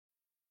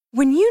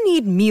When you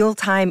need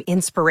mealtime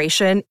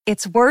inspiration,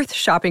 it's worth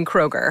shopping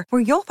Kroger,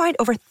 where you'll find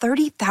over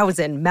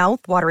 30,000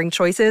 mouth-watering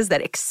choices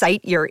that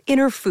excite your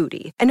inner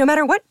foodie. And no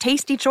matter what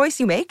tasty choice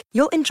you make,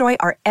 you'll enjoy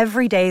our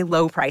everyday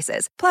low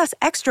prices, plus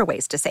extra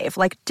ways to save,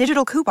 like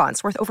digital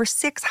coupons worth over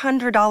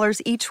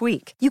 $600 each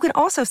week. You can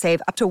also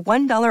save up to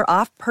 $1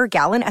 off per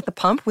gallon at the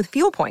pump with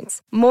fuel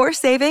points. More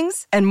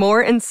savings and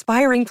more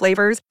inspiring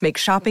flavors make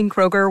shopping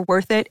Kroger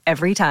worth it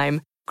every time.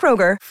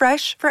 Kroger,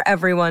 fresh for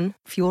everyone.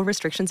 Fuel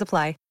restrictions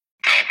apply.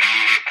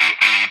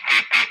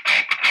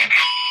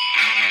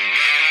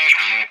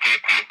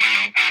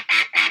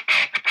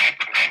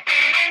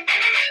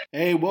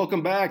 Hey,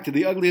 welcome back to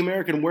the Ugly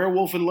American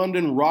Werewolf in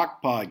London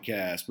rock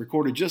podcast,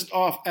 recorded just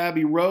off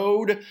Abbey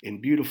Road in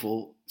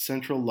beautiful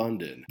central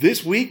London.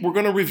 This week, we're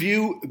going to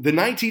review the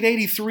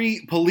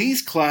 1983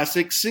 Police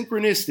classic,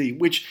 Synchronicity,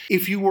 which,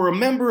 if you were a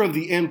member of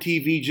the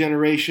MTV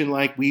generation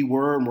like we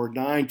were, and were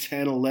 9,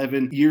 10,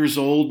 11 years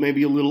old,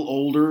 maybe a little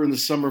older in the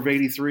summer of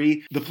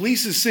 83, the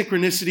Police's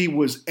Synchronicity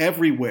was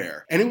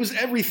everywhere. And it was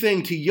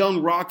everything to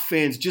young rock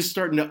fans just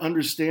starting to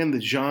understand the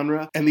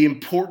genre and the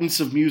importance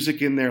of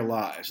music in their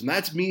lives. And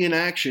that's me in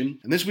action.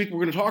 And this week,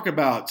 we're going to talk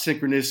about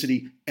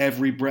Synchronicity,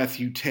 Every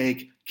Breath You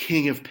Take,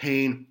 King of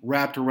Pain,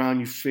 Wrapped Around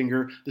Your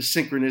Finger, the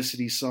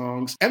Synchronicity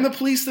songs, and the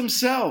Police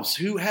themselves,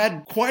 who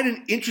had quite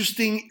an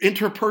interesting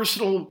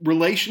interpersonal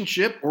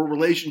relationship or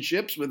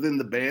relationships within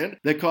the band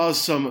that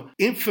caused some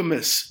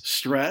infamous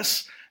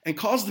stress and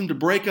caused them to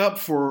break up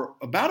for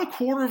about a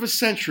quarter of a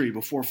century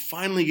before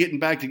finally getting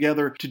back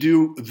together to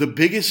do the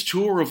biggest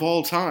tour of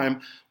all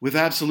time with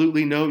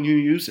absolutely no new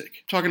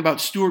music. Talking about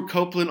Stuart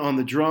Copeland on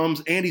the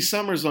drums, Andy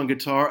Summers on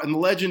guitar, and the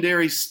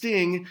legendary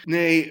Sting,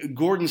 nay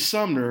Gordon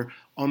Sumner,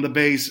 on the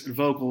bass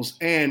vocals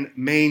and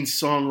main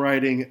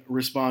songwriting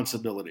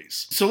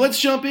responsibilities. So let's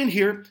jump in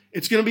here.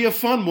 It's going to be a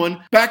fun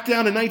one. Back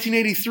down to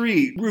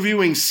 1983,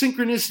 reviewing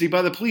Synchronicity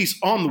by the Police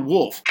on The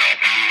Wolf.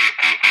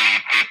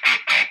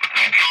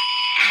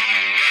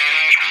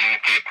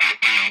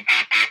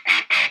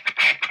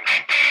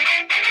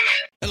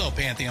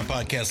 Pantheon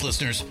podcast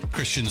listeners,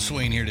 Christian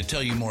Swain here to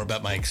tell you more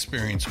about my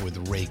experience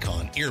with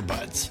Raycon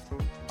earbuds.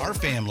 Our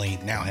family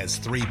now has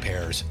 3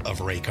 pairs of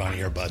Raycon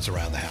earbuds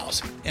around the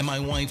house, and my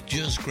wife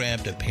just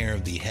grabbed a pair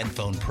of the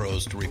Headphone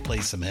Pros to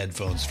replace some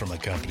headphones from a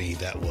company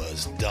that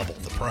was double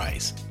the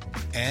price.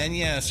 And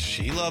yes,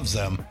 she loves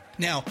them.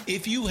 Now,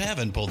 if you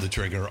haven't pulled the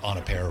trigger on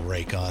a pair of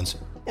Raycons,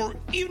 or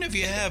even if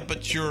you have,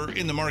 but you're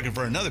in the market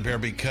for another pair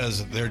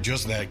because they're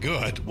just that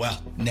good,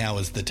 well, now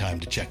is the time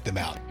to check them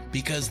out,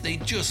 because they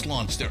just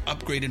launched their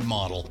upgraded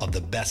model of the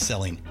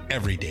best-selling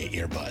everyday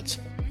earbuds.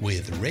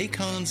 With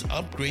Raycon's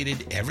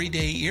upgraded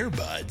everyday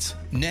earbuds,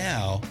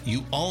 now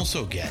you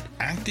also get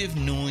active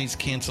noise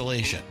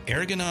cancellation,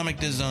 ergonomic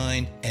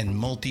design, and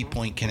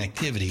multi-point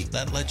connectivity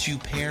that lets you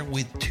pair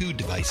with 2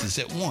 devices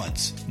at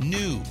once.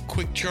 New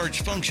quick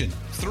charge function,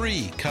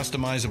 3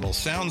 customizable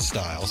sound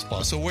styles,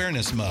 plus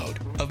awareness mode.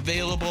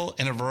 Available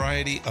in a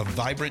variety of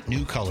vibrant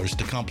new colors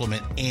to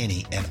complement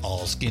any and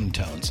all skin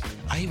tones.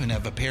 I even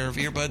have a pair of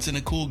earbuds in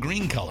a cool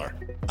green color.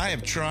 I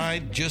have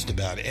tried just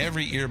about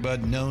every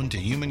earbud known to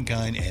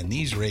humankind, and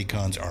these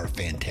Raycons are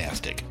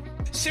fantastic.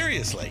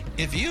 Seriously,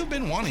 if you've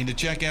been wanting to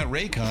check out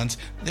Raycons,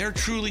 there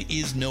truly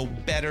is no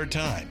better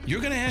time.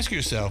 You're going to ask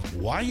yourself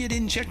why you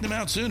didn't check them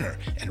out sooner,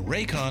 and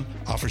Raycon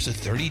offers a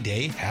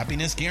 30-day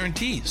happiness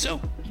guarantee. So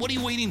what are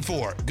you waiting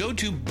for? Go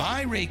to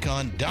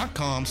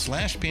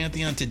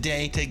buyraycon.com/Pantheon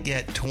today to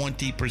get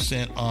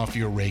 20% off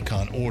your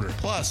Raycon order,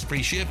 plus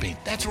free shipping.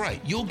 That's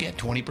right, you'll get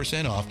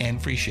 20% off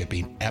and free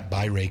shipping at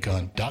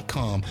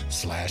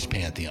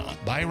buyraycon.com/Pantheon.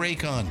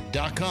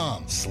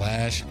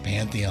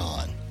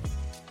 buyraycon.com/Pantheon.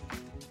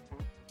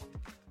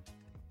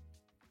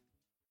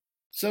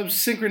 So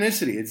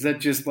Synchronicity, is that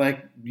just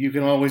like you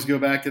can always go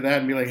back to that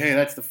and be like, hey,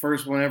 that's the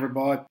first one I ever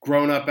bought,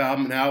 grown-up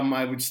album, an album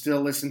I would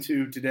still listen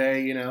to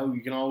today, you know,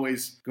 you can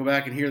always go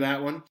back and hear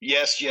that one?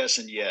 Yes,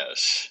 and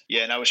yes.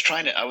 Yeah, and I was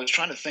trying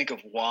to think of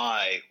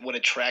what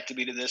attracted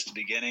me to this at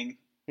the beginning.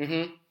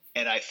 Mm-hmm.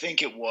 And I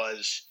think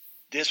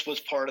this was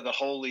part of the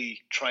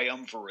holy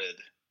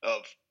triumvirate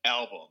of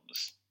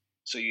albums.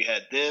 So you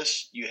had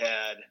this, you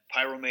had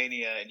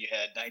Pyromania, and you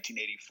had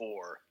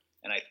 1984.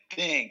 And I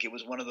think it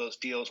was one of those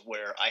deals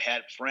where I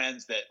had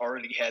friends that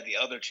already had the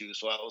other 2.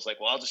 So I was like,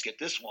 well, I'll just get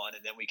this one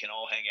and then we can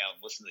all hang out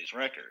and listen to these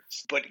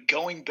records. But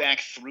going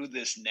back through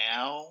this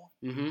now,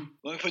 Let me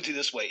put it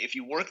this way. If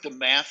you work the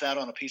math out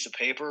on a piece of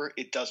paper,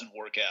 it doesn't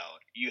work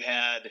out. You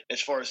had,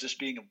 as far as this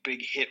being a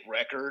big hit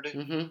record,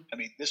 I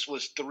mean, this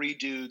was 3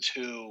 dudes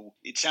who,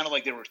 it sounded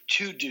like there were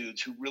 2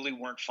 dudes who really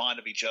weren't fond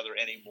of each other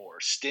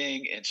anymore.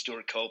 Sting and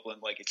Stuart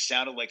Copeland. Like, it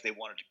sounded like they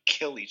wanted to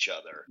kill each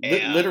other.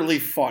 And, literally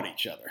fought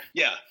each other.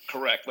 Yeah.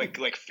 Correct.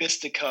 Like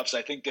fisticuffs.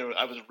 I think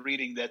I was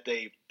reading that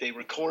they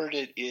recorded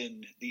it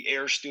in the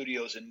Air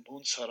Studios in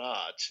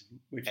Montserrat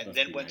and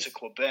then went to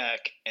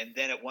Quebec. And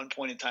then at one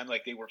point in time,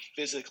 like they were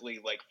physically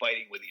like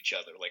fighting with each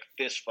other, like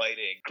fist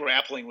fighting,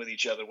 grappling with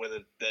each other, where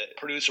the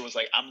producer was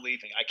like, I'm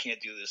leaving. I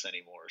can't do this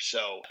anymore.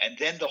 So, and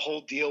then the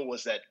whole deal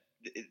was that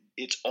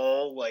it's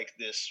all like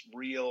this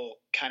real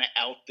kind of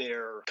out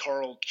there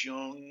Carl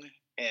Jung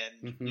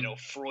and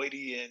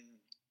Freudian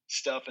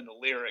stuff in the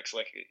lyrics.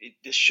 Like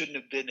this shouldn't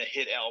have been a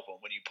hit album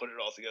when you put it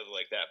all together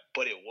like that,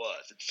 but it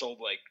was. It sold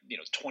like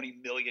 20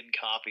 million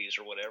copies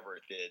or whatever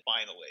it did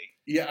finally.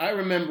 Yeah, I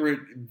remember it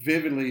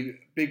vividly.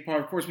 Big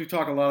part, of course, we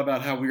talk a lot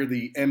about how we're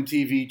the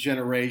MTV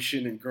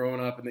generation and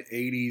growing up in the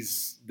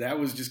 80s. That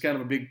was just kind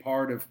of a big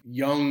part of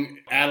young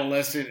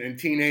adolescent and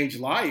teenage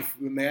life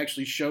when they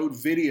actually showed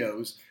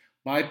videos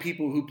by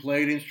people who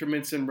played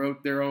instruments and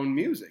wrote their own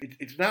music.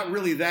 It's not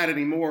really that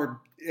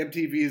anymore.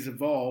 MTV has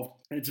evolved.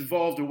 It's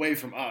evolved away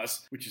from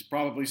us, which is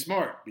probably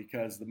smart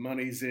because the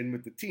money's in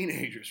with the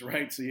teenagers,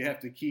 right? So you have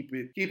to keep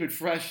it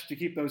fresh to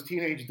keep those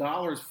teenage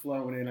dollars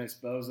flowing in, I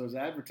suppose, those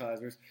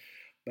advertisers.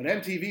 But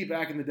MTV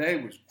back in the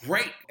day was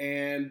great.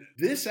 And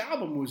this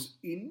album was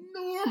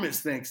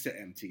enormous thanks to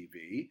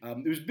MTV.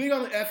 It was big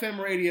on the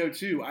FM radio,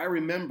 too. I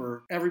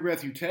remember Every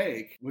Breath You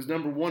Take was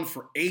number one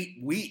for 8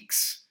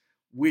 weeks,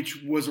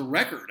 which was a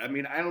record. I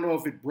mean, I don't know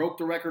if it broke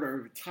the record or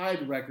if it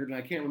tied the record, and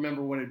I can't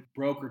remember what it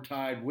broke or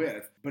tied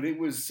with, but it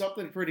was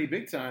something pretty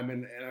big time.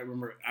 And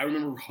I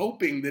remember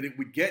hoping that it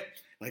would get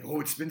like, oh,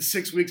 it's been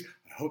 6 weeks.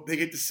 I hope they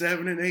get to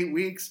 7 and 8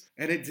 weeks,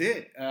 and it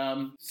did.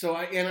 I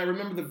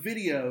remember the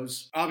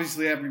videos.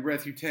 Obviously, Every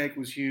Breath You Take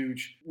was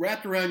huge.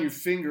 Wrapped Around Your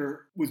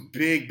Finger was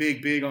big,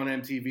 big, big on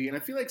MTV, and I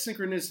feel like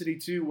Synchronicity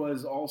 2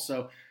 was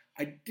also.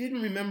 I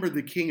didn't remember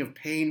the King of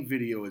Pain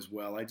video as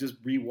well. I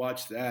just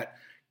rewatched that,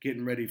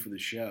 getting ready for the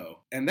show.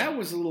 And that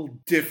was a little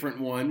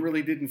different one.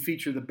 Really didn't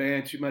feature the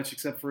band too much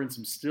except for in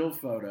some still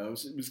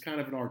photos. It was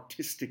kind of an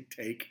artistic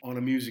take on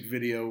a music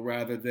video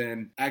rather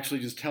than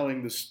actually just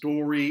telling the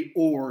story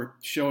or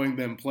showing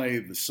them play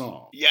the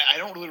song. Yeah, I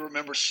don't really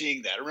remember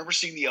seeing that. I remember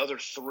seeing the other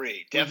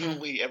three.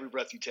 Definitely Every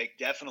Breath You Take,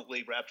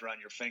 definitely Wrapped Around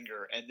Your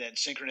Finger, and then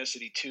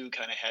Synchronicity 2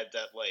 kind of had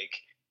that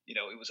like,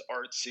 it was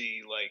artsy,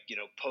 like,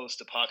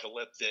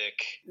 post-apocalyptic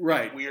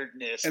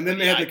weirdness. And then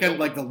they had the kind of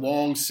like the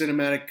long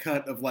cinematic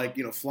cut of like,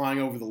 flying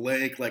over the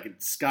lake, like in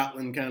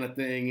Scotland kind of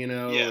thing,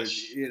 Yes.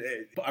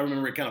 I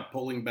remember it kind of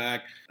pulling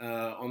back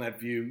on that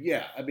view.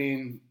 Yeah, I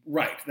mean,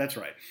 right, that's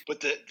right. But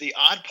the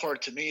odd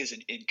part to me is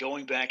in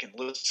going back and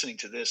listening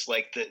to this,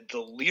 like the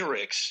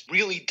lyrics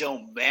really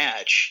don't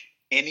match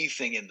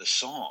anything in the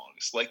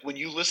songs. Like when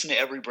you listen to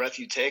Every Breath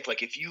You Take,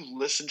 like if you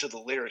listen to the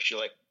lyrics, you're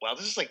like, wow,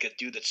 this is like a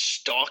dude that's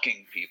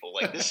stalking people.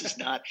 Like this is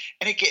not,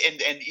 and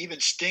even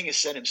Sting has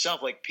said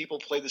himself, like people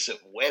play this at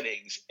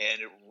weddings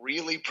and it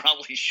really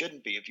probably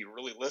shouldn't be if you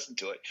really listen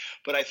to it.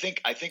 But I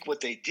think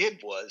what they did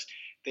was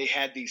they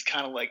had these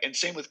kind of like, and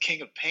same with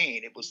King of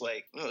Pain, it was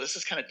like, oh, this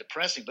is kind of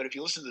depressing. But if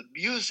you listen to the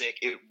music,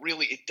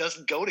 it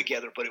doesn't go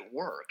together, but it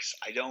works.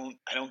 I don't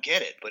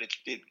get it, but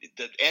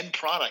the end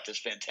product is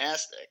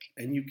fantastic.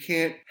 And you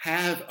can't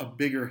have a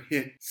bigger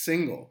hit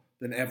single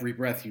than Every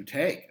Breath You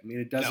Take. I mean,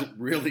 it doesn't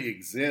really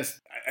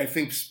exist. I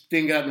think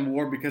Sting got an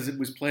award because it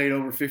was played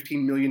over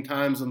 15 million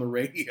times on the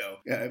radio,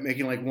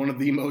 making like one of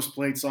the most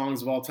played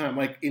songs of all time.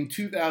 Like in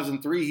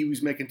 2003, he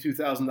was making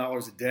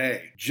 $2,000 a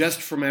day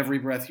just from Every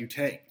Breath You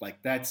Take.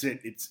 Like that's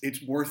it.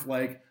 It's worth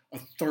like a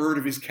third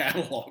of his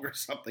catalog or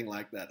something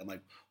like that. I'm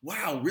like,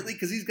 wow, really?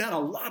 Because he's got a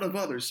lot of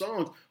other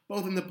songs,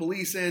 both in the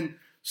Police and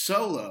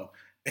solo.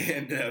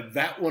 And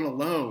that one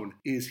alone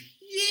is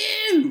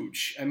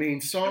huge. I mean,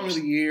 Song of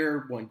the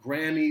Year, won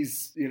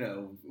Grammys,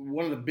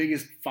 one of the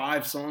biggest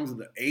 5 songs of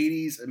the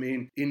 80s. I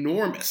mean,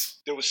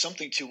 enormous. There was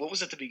something too. What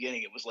was at the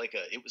beginning? It was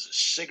a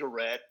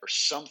cigarette or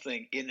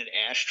something in an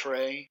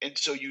ashtray. And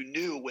so you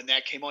knew when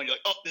that came on, you're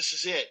like, oh, this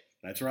is it.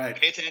 That's right.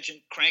 Pay attention,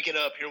 crank it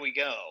up, here we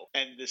go.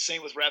 And the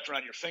same with Wrapped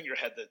Around Your Finger,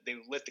 they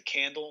lit the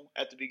candle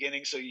at the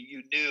beginning, so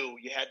you knew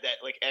you had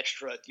that like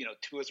extra,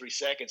 2 or 3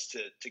 seconds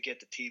to get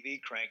the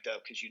TV cranked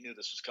up because you knew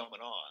this was coming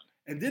on.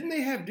 And didn't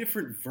they have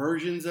different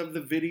versions of the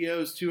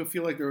videos too? I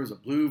feel like there was a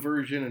blue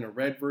version and a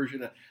red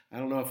version. I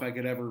don't know if I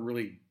ever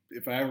really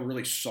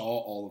saw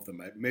all of them.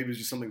 Maybe it was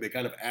just something they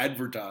kind of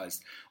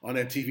advertised on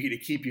MTV to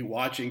keep you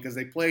watching because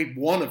they played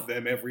one of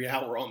them every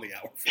hour on the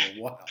hour for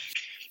a while.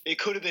 It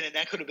could have been, and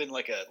that could have been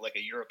like a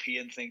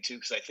European thing too,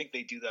 because I think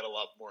they do that a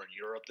lot more in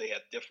Europe. They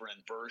have different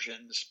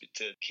versions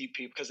to keep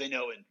people, because they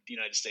know in the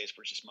United States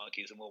we're just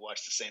monkeys and we'll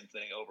watch the same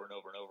thing over and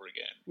over and over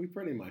again. We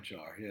pretty much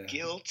are, yeah.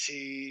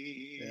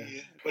 Guilty.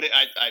 Yeah. But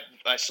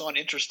I saw an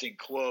interesting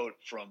quote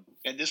from,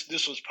 and this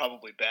was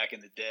probably back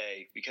in the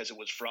day because it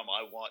was from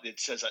it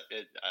says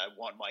I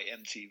want my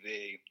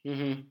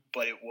MTV,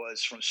 but it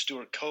was from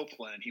Stuart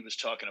Copeland, and he was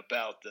talking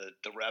about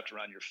the Wrapped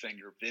Around Your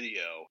Finger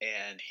video,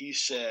 and he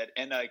said,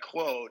 and I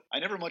quote, I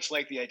never much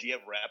liked the idea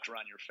of Wrapped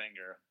Around Your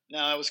Finger.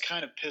 Now, I was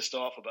kind of pissed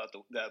off about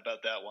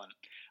that one.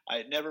 I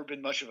had never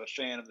been much of a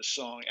fan of the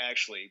song,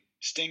 actually.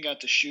 Sting got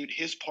to shoot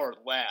his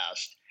part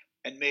last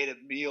and made a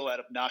meal out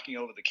of knocking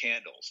over the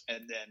candles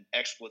and then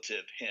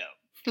expletive him.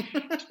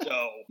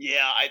 So,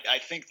 yeah, I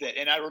think that,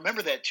 and I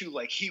remember that too,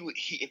 like he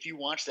if you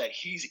watch that,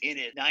 he's in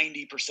it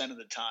 90% of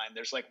the time.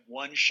 There's like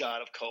one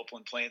shot of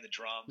Copeland playing the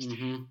drums.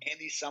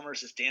 Andy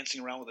Summers is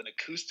dancing around with an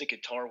acoustic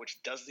guitar,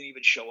 which doesn't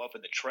even show up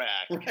in the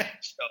track. Right.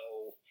 So,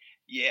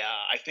 Yeah,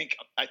 I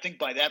think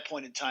by that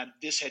point in time,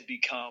 this had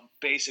become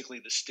basically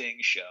the Sting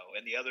show,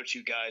 and the other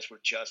two guys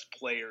were just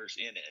players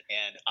in it.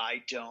 And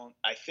I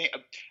think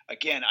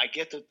again, I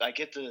get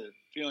the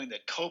feeling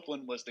that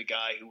Copeland was the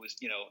guy who was,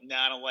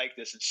 I don't like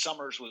this, and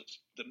Summers was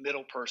the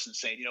middle person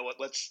saying, you know what,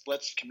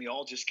 can we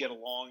all just get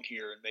along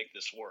here and make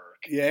this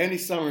work? Yeah, Andy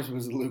Summers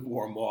was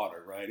lukewarm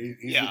water, right? He's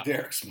Yeah. the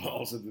Derek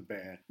Smalls of the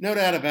band, no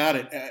doubt about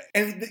it.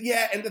 And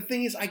the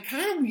thing is, I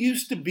kind of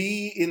used to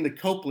be in the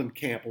Copeland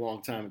camp a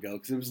long time ago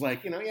because it was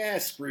like,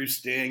 screw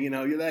Sting,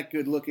 you're that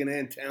good looking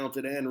and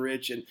talented and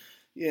rich, and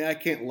yeah, I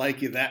can't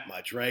like you that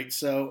much, right?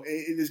 So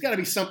there's got to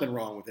be something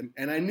wrong with him.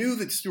 And I knew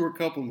that Stuart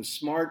Copeland was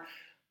smart,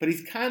 but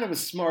he's kind of a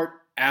smart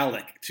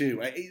aleck,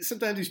 too.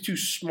 Sometimes he's too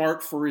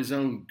smart for his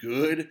own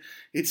good,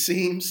 it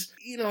seems.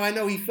 I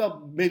know he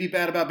felt maybe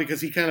bad about it because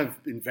he kind of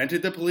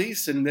invented the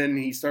Police, and then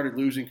he started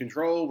losing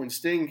control when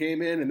Sting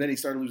came in, and then he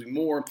started losing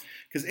more,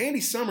 because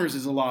Andy Summers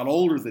is a lot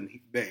older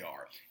than they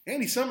are.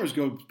 Andy Summers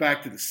goes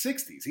back to the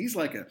 60s. He's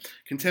like a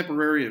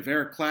contemporary of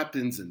Eric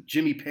Clapton's and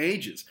Jimmy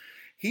Page's.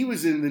 He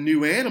was in the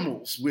New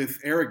Animals with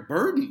Eric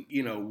Burden,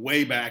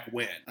 way back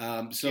when.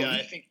 I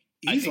think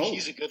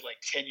he's a good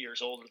 10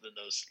 years older than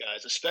those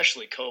guys,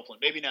 especially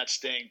Copeland. Maybe not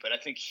Sting, but I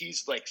think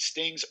he's like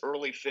Sting's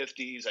early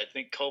 50s. I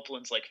think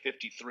Copeland's like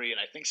 53, and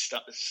I think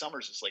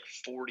Summers is like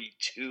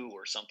 42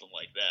 or something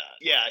like that.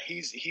 Yeah,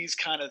 he's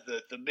kind of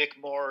the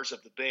Mick Mars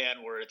of the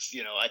band, where it's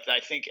I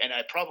think, and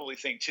I probably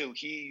think too,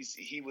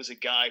 he was a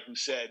guy who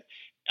said,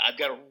 I've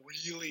got a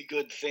really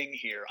good thing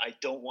here. I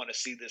don't want to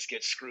see this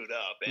get screwed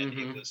up. And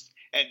it was,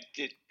 and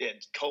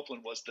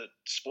Copeland was the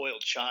spoiled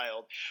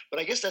child.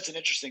 But I guess that's an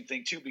interesting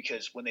thing too,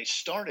 because when they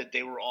started,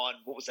 they were on,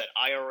 what was that,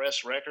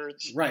 IRS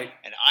Records? Right.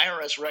 And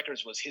IRS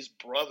Records was his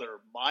brother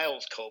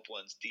Miles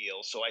Copeland's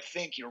deal. So I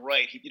think you're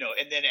right.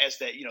 And then as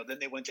that, then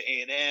they went to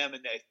A&M,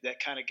 and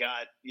that kind of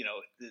got,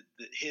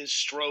 his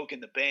stroke in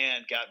the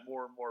band got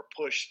more and more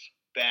pushed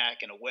back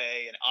and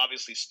away, and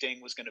obviously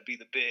Sting was going to be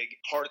the big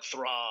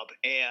heartthrob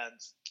and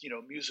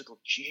musical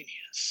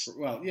genius.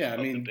 Well, yeah, I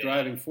mean,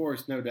 driving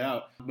force, no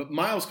doubt. But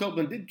Miles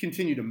Copeland did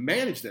continue to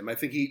manage them. I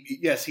think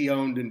he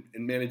owned and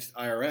managed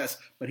IRS,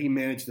 but he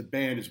managed the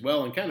band as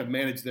well and kind of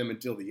managed them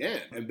until the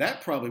end. And that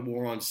probably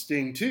wore on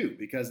Sting too,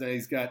 because then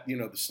he's got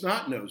the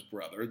snot-nosed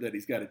brother that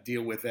he's got to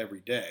deal with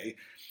every day.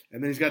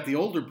 And then he's got the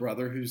older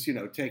brother who's,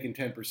 taking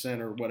 10%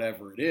 or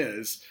whatever it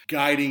is,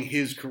 guiding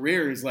his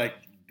career. He's like,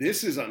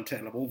 this is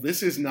untenable.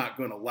 This is not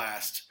going to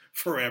last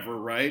forever,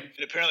 right?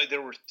 And apparently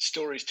there were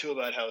stories, too,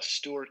 about how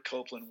Stuart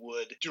Copeland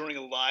would, during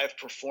a live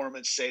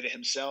performance, say to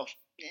himself,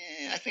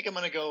 I think I'm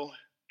going to go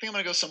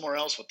somewhere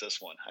else with this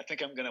one. I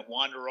think I'm going to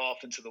wander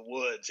off into the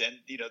woods. And,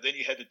 then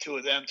you had the two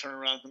of them turn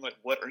around and like,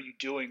 what are you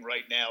doing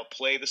right now?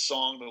 Play the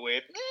song the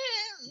way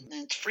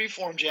it's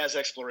freeform jazz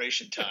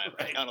exploration time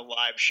right. On a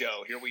live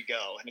show. Here we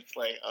go. And it's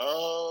like,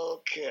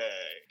 okay.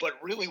 But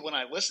really, when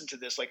I listen to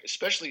this,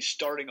 especially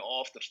starting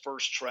off the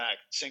first track,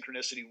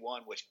 Synchronicity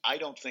 1, which I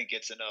don't think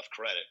gets enough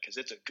credit because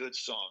it's a good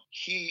song.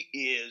 He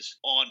is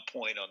on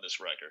point on this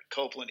record.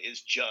 Copeland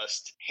is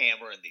just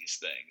hammering these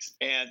things.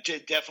 And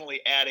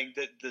definitely adding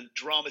the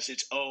drum is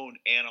its own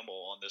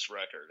animal on this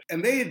record.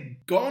 And they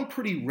had gone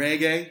pretty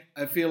reggae,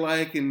 I feel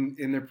like, in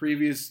their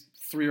previous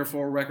 3 or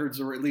 4 records,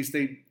 or at least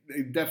they've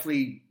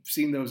definitely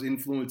seen those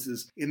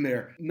influences in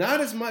there. Not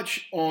as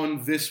much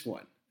on this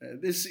one.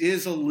 This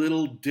is a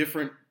little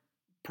different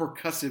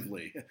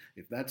percussively,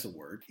 if that's a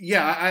word.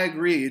 Yeah, I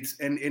agree.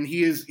 And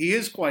he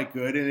is quite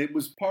good, and it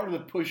was part of the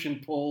push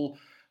and pull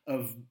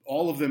of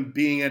all of them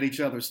being at each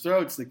other's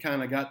throats that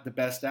kind of got the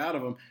best out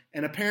of them.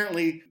 And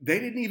apparently they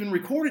didn't even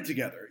record it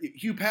together.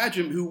 Hugh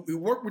Padgham, who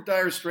worked with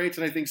Dire Straits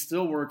and I think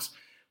still works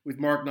with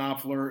Mark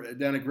Knopfler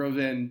down at Grove's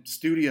End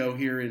Studio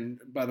here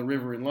by the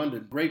river in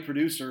London, great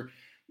producer.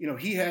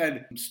 He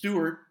had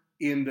Stuart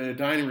in the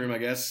dining room, I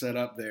guess, set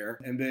up there.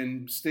 And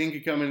then Sting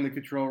could come in the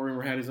control room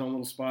or had his own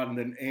little spot. And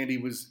then Andy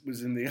was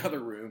in the other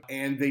room.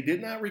 And they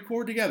did not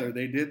record together.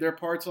 They did their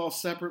parts all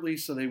separately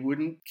so they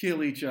wouldn't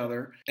kill each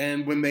other.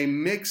 And when they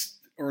mixed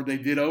or they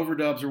did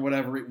overdubs or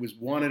whatever, it was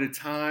one at a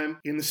time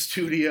in the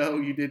studio.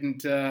 You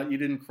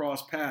didn't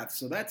cross paths.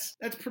 So that's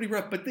pretty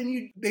rough. But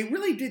then they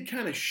really did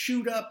kind of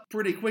shoot up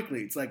pretty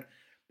quickly. It's like,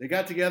 they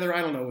got together,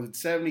 I don't know, was it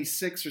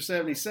 76 or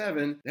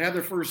 77? They had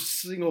their first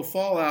single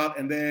Fallout,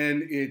 and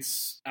then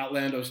it's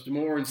Outlandos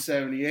d'Amour in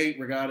 78,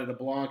 Regata de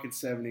Blanc in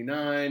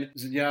 79,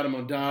 Zenyatta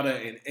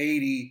Mondada in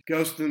 80,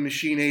 Ghost of the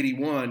Machine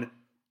 81,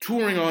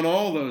 touring on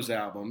all those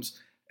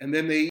albums. And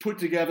then they put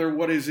together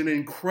what is an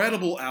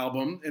incredible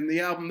album, and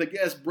the album that,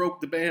 yes, broke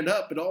the band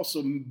up, but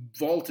also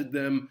vaulted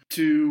them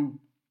to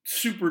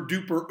super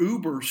duper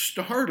uber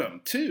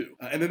stardom too.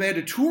 And then they had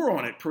to tour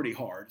on it pretty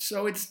hard.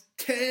 So it's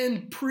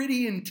 10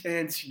 pretty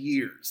intense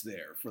years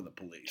there for the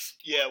Police.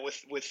 Yeah,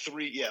 with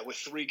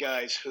three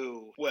guys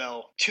who,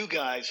 well, 2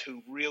 guys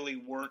who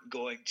really weren't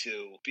going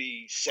to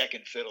be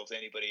second fiddle to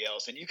anybody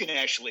else. And you can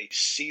actually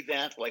see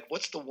that. Like,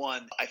 what's the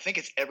one? I think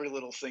it's Every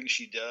Little Thing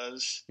She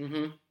Does.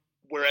 Mm-hmm.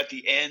 Where at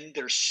the end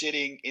they're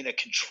sitting in a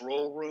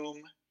control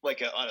room,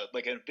 like a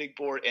big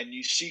board, and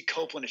you see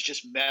Copeland is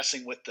just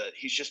messing with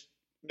he's just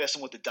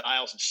messing with the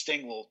dials, and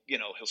Sting will,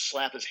 he'll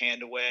slap his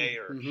hand away,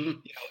 or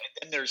and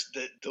then there's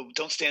the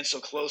 "Don't Stand So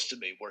Close to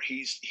Me," where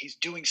he's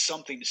doing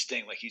something to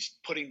Sting, like he's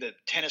putting the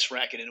tennis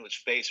racket into his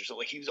face or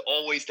something. Like he was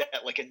always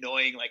that like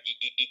annoying, like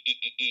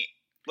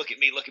look at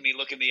me, look at me,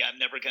 look at me. I'm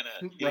never gonna,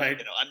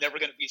 I'm never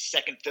gonna be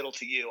second fiddle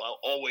to you. I'll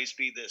always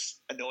be this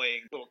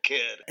annoying little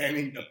kid. And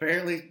he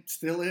apparently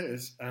still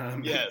is.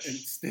 Yes. And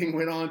Sting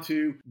went on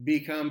to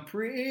become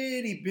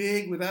pretty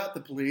big without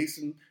the police.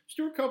 And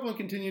Stuart Copeland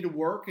continued to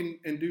work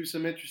and do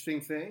some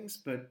interesting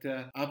things, but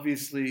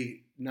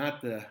obviously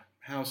not the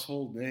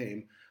household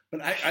name.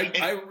 But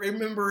I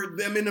remember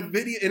them in an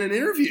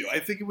interview. I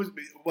think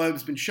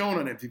it's been shown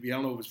on MTV. I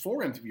don't know if it was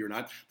for MTV or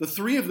not. The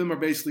three of them are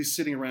basically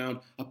sitting around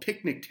a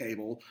picnic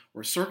table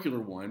or a circular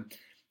one,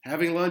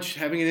 having lunch,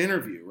 having an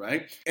interview,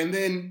 right? And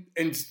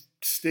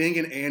Sting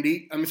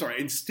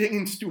and Sting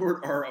and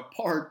Stewart are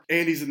apart.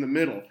 Andy's in the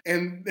middle.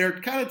 And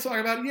they're kind of talking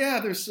about,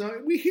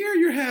 we hear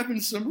you're having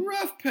some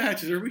rough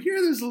patches, or we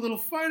hear there's a little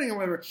fighting or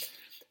whatever.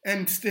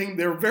 And Sting,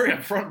 they're very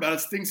upfront about it.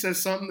 Sting says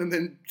something, and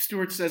then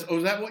Stewart says, "Oh,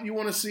 is that what you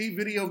want to see?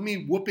 Video of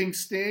me whooping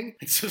Sting?"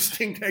 And so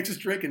Sting takes his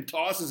drink and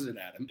tosses it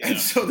at him. Yeah. And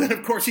so then,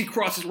 of course, he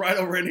crosses right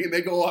over Andy, and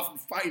they go off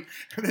and fight.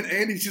 And then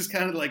Andy's just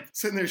kind of like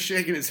sitting there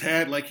shaking his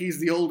head like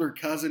he's the older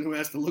cousin who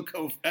has to look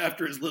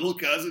after his little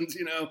cousins,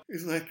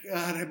 He's like,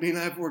 God,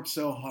 I've worked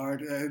so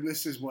hard, and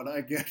this is what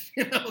I get,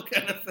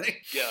 kind of thing.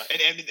 Yeah,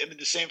 and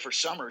the same for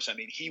Summers.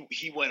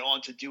 He went on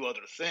to do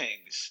other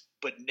things,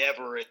 but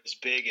never as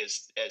big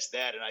as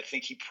that. And I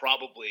think he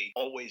probably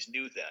always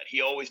knew that. He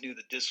always knew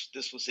that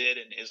this was it,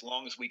 and as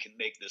long as we can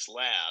make this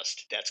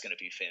last, that's going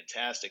to be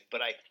fantastic.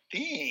 But I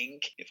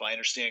think, if I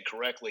understand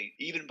correctly,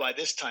 even by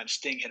this time,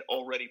 Sting had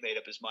already made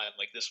up his mind,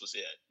 like this was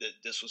it. That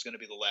this was going to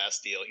be the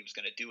last deal. He was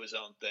going to do his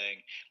own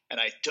thing. And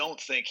I don't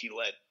think he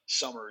let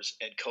Summers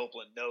and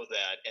Copeland know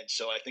that. And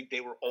so I think they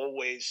were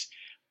always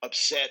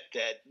upset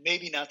that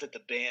maybe not that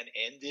the band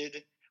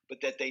ended,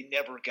 but that they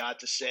never got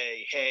to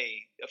say,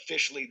 hey,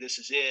 officially this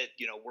is it.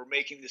 We're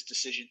making this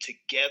decision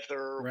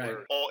together. Right.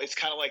 It's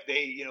kind of like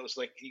it's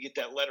like you get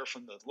that letter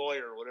from the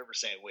lawyer or whatever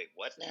saying, wait,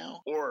 what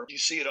now? Or you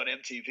see it on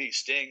MTV,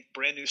 Sting,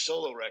 brand new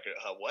solo record.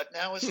 What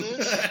now is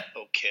this?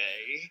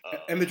 Okay.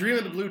 And The Dream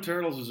of the Blue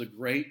Turtles is a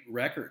great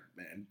record,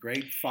 man.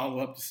 Great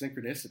follow-up to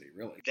Synchronicity,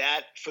 really.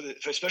 That,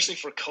 especially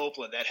for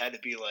Copeland, that had to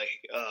be like,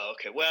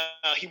 okay, well,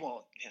 he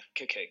won't. Yeah,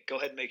 okay, go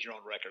ahead and make your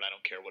own record. I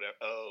don't care, whatever.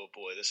 Oh,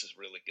 boy, this is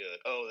really good.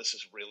 Oh, this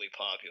is really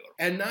popular.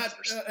 And not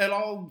at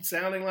all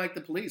sounding like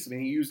the Police. He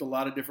used a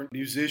lot of different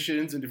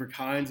musicians and different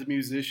kinds of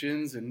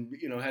musicians, and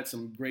had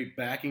some great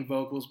backing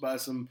vocals by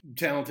some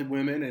talented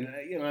women. And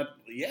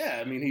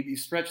he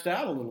stretched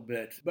out a little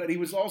bit, but he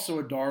was also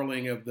a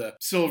darling of the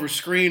silver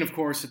screen, of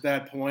course, at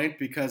that point,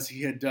 because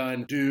he had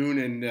done Dune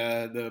and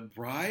the the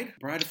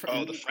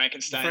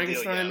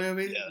Frankenstein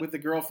movie with the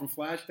girl from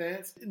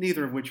Flashdance,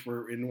 neither of which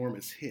were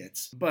enormous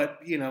hits. But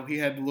he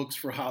had looks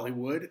for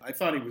Hollywood. I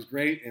thought he was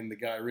great in the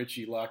Guy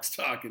Ritchie Lock,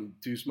 Stock, and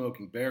Two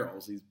Smoking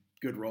Barrels. He's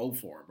good role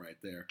for him right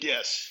there.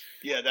 Yes.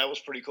 Yeah, that was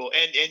pretty cool.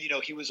 And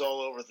he was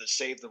all over the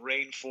Save the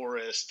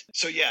Rainforest.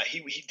 So yeah,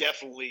 he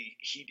definitely,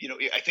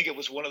 I think it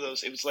was one of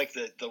those, it was like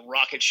the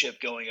rocket ship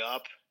going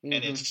up, and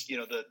it's,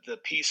 the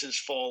pieces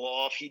fall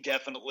off. He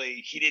didn't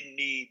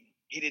need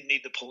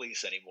the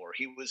Police anymore.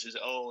 He was his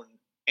own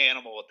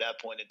animal at that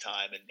point in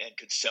time, and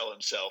could sell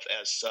himself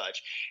as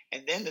such.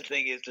 And then the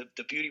thing is,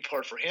 the beauty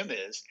part for him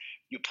is,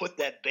 you put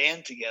that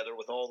band together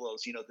with all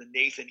those, the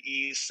Nathan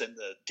Easts and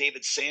the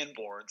David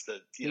Sanborns,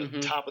 the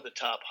top of the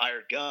top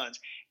hired guns,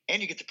 and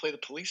you get to play the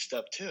Police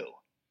stuff too.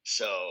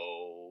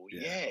 So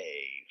yay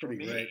for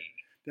pretty me. Great.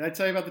 Did I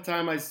tell you about the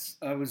time I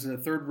was in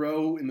the third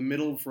row in the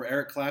middle for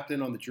Eric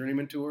Clapton on the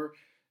Journeyman tour,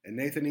 and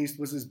Nathan East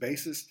was his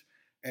bassist?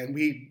 And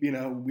we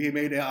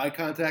made eye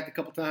contact a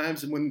couple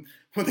times. And when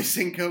they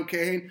sing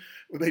Cocaine,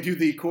 when they do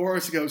the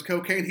chorus, it goes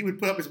Cocaine. He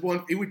would pull his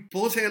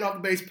hand off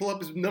the bass, pull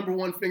up his number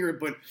one finger, and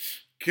put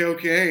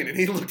Cocaine. And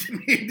he looked at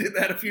me and did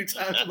that a few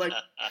times. I'm like,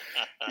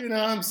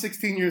 I'm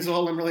 16 years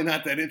old. I'm really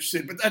not that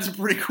interested, but that's a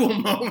pretty cool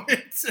moment.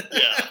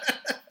 Yeah.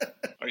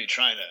 Are you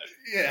trying to?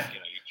 Yeah.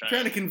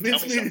 Trying to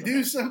convince me to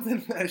do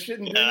something I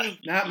shouldn't do?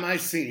 Not my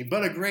scene,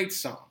 but a great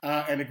song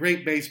and a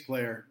great bass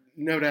player.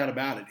 No doubt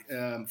about it.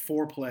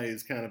 Foreplay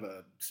is kind of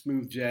a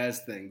smooth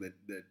jazz thing that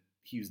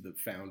he's the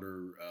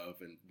founder of,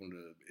 and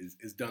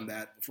has done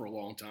that for a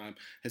long time.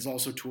 Has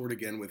also toured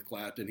again with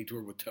Clapton. He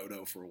toured with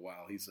Toto for a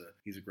while. He's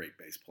a great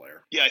bass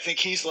player. Yeah, I think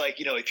he's like,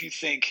 if you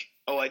think,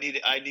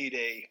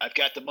 I've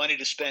got the money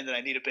to spend and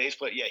I need a bass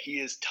player. Yeah, he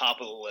is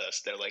top of the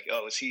list. They're like,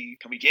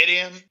 can we get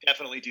him?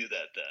 Definitely do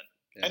that then.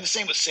 Yeah. And the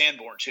same with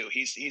Sanborn too.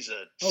 He's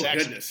a saxophone.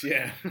 Goodness,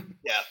 yeah.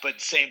 Yeah,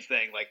 but same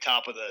thing, like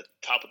top of the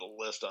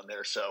list on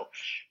there. So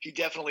he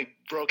definitely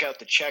broke out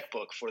the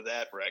checkbook for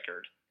that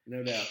record.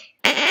 No doubt.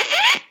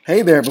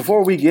 Hey there,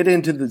 before we get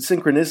into the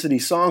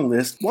Synchronicity song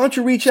list, why don't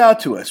you reach out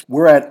to us?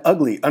 We're at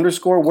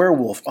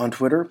ugly_werewolf on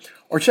Twitter,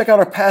 or check out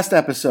our past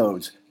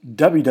episodes,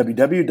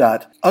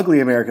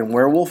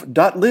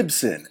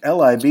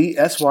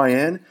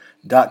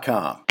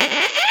 www.uglyamericanwerewolf.libsyn.com.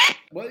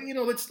 Well,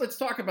 let's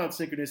talk about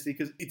Synchronicity,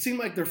 because it seemed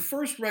like their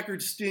first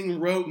record, Sting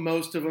wrote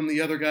most of them.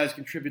 The other guys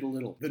contribute a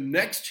little. The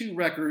next two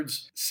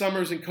records,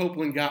 Summers and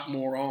Copeland got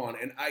more on,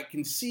 and I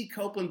can see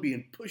Copeland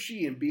being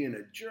pushy and being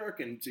a jerk,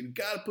 and so you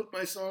got to put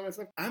my song and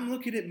stuff. I'm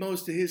looking at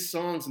most of his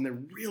songs, and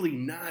they're really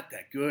not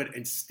that good.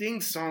 And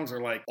Sting's songs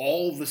are like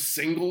all the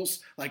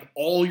singles, like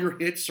all your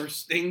hits are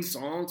Sting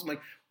songs. I'm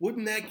like,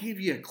 wouldn't that give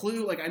you a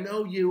clue? Like, I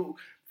know you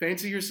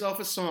fancy yourself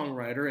a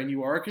songwriter and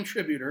you are a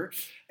contributor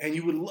and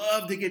you would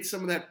love to get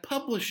some of that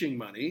publishing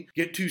money,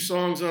 get 2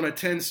 songs on a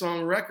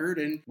 10-song record,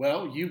 and,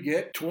 well, you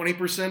get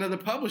 20% of the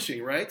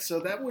publishing, right?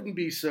 So that wouldn't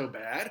be so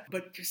bad.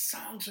 But your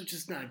songs are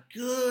just not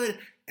good.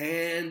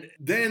 And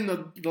then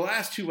the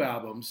last 2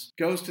 albums,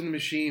 Ghost in the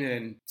Machine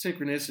and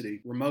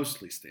Synchronicity, were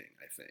mostly Sting,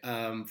 I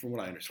think, from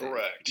what I understand.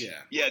 Correct. Yeah.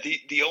 Yeah,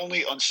 the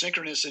only, on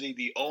Synchronicity,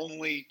 the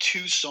only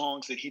 2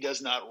 songs that he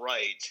does not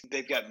write,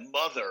 they've got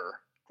Mother,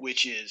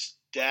 which is,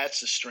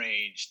 that's a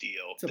strange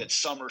deal that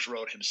Summers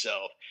wrote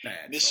himself.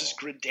 Mrs.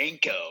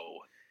 Gradenko,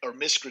 or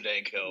Miss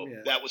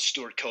Gradenko, that was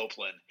Stuart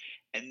Copeland.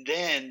 And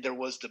then there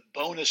was the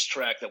bonus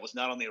track that was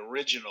not on the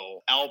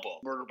original album,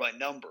 Murder by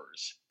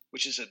Numbers,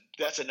 which is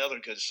that's another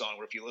good song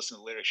where if you listen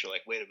to the lyrics, you're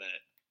like, wait a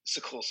minute, it's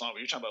a cool song, but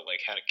you're talking about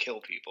like how to kill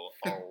people.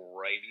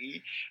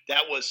 Alrighty.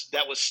 That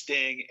was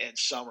Sting and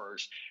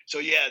Summers. So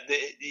yeah,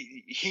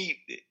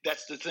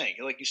 that's the thing.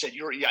 Like you said,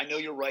 I know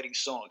you're writing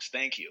songs,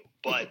 thank you,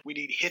 but we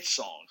need hit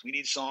songs. We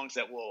need songs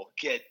that will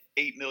get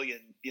 8 million,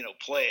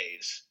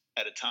 plays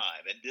at a time,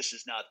 and this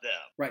is not them.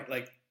 Right,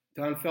 like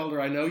Don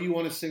Felder, I know you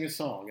want to sing a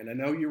song, and I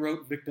know you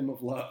wrote Victim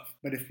of Love,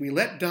 but if we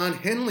let Don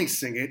Henley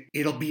sing it,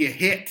 it'll be a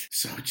hit.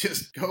 So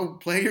just go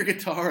play your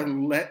guitar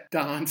and let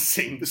Don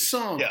sing the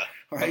song. Yeah,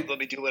 all right? Let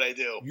me do what I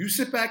do. You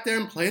sit back there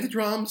and play the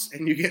drums,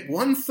 and you get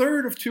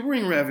 1/3 of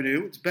touring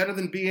revenue. It's better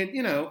than being,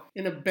 in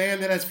a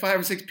band that has 5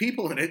 or 6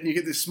 people in it, and you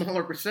get this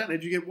smaller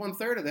percentage. You get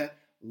 1/3 of that.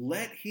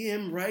 Let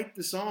him write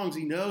the songs.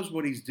 He knows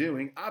what he's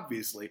doing,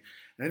 obviously.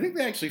 And I think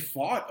they actually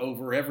fought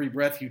over Every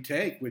Breath You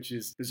Take, which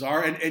is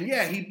bizarre. And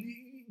yeah,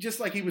 he just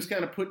like he was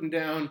kind of putting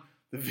down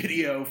the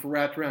video for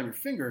Wrapped Around Your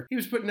Finger, he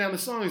was putting down the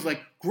song. He's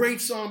like, great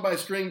song by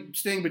Sting,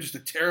 but just a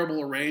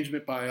terrible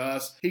arrangement by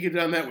us. He could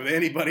have done that with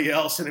anybody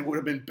else, and it would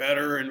have been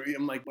better. And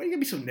I'm like, why are you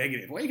going to be so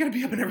negative? Why are you going to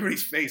be up in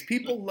everybody's face?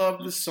 People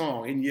love the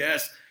song. And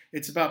yes,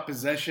 it's about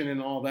possession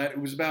and all that.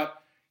 It was about,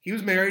 he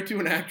was married to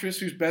an actress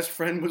whose best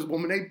friend was a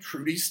woman named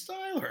Trudy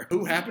Styler,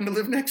 who happened to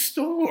live next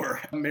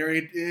door,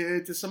 married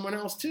to someone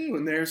else too.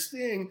 And there's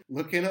Sting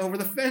looking over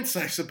the fence,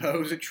 I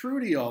suppose, at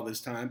Trudy all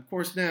this time. Of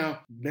course,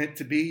 now, meant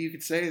to be, you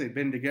could say. They've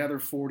been together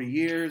 40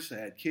 years,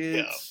 had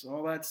kids,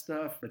 all that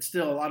stuff. But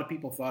still, a lot of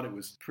people thought it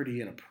was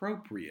pretty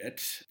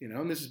inappropriate.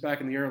 And this is back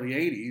in the early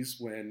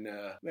 80s when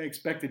they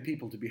expected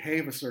people to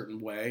behave a certain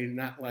way,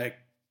 not like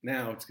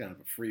now it's kind of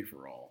a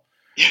free-for-all.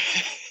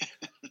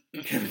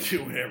 You can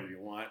do whatever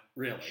you want,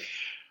 really.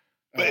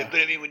 But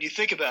I mean, when you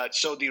think about,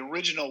 so the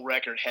original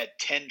record had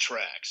 10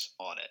 tracks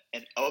on it,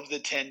 and of the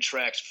 10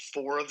 tracks,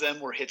 4 of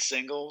them were hit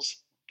singles.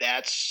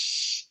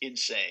 That's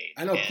insane.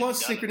 I know.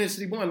 Plus,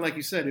 Synchronicity 1, like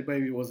you said, it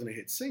maybe wasn't a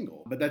hit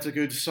single, but that's a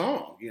good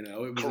song. It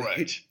was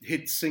correct. A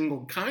hit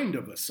single kind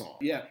of a song.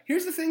 Yeah.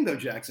 Here's the thing, though,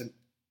 Jackson.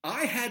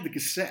 I had the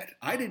cassette.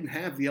 I didn't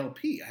have the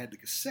LP. I had the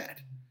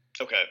cassette.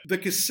 Okay. The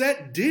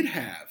cassette did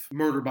have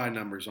Murder by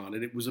Numbers on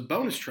it. It was a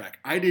bonus track.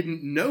 I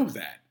didn't know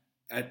that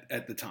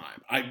at the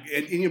time.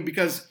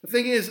 Because the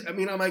thing is, I'm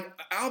like,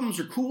 albums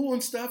are cool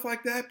and stuff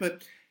like that,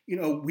 but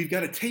we've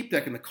got a tape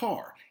deck in the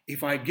car.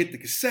 If I get the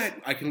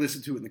cassette, I can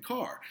listen to it in the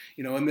car.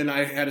 And then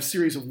I had a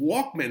series of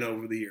Walkmen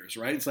over the years,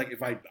 right? It's like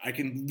if I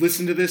can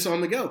listen to this on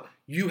the go.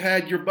 You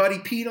had your buddy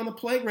Pete on the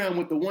playground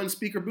with the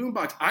 1-speaker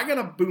boombox. I got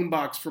a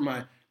boombox for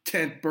my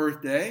 10th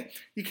birthday.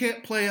 You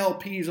can't play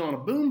LPs on a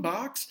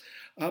boombox.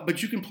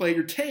 But you can play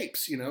your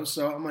tapes,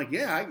 So I'm like,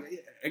 yeah,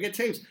 I get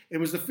tapes. It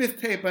was the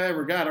 5th tape I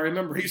ever got. I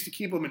remember I used to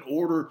keep them in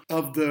order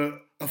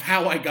of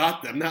how I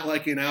got them, not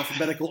like in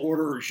alphabetical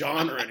order or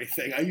genre or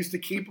anything. I used to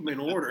keep them in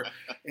order,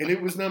 and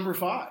it was number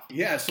 5.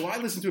 Yeah, so I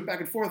listened to it back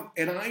and forth,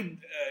 and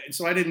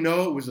so I didn't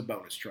know it was a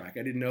bonus track.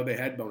 I didn't know they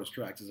had bonus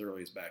tracks as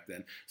early as back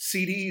then.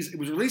 CDs, it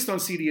was released on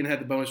CD and had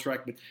the bonus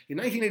track, but in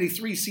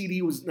 1983,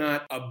 CD was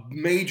not a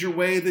major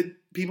way that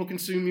people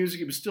consume music.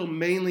 It was still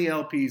mainly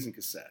LPs and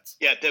cassettes.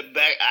 Yeah,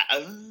 I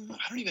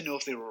don't even know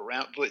if they were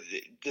around, but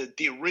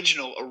the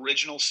original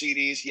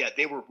CDs, yeah,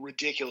 they were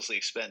ridiculously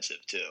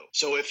expensive too.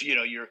 So if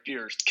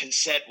your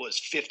cassette was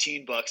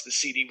 $15, the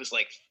CD was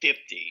like $50.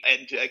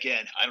 And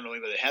again, I don't know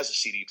anybody that has a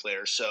CD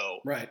player, so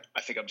right.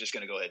 I think I'm just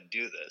going to go ahead and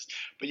do this.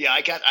 But yeah,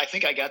 I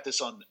think I got this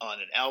on an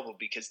album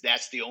because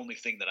that's the only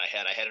thing that I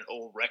had. I had an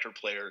old record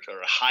player or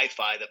a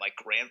hi-fi that my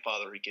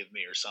grandfather would give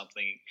me or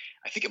something.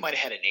 I think it might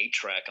have had an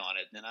 8-track on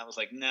it, and I was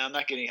like, no, I'm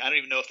not getting. I don't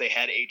even know if they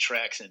had 8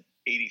 tracks in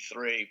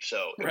 '83,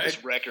 so it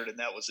was record, and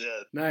that was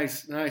it.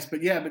 Nice,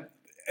 but yeah,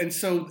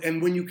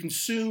 and when you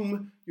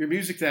consume your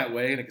music that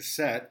way in a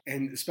cassette,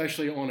 and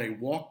especially on a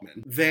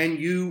Walkman, then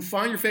you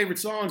find your favorite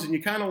songs, and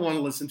you kind of want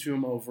to listen to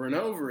them over and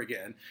over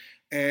again.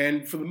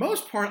 And for the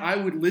most part, I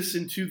would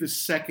listen to the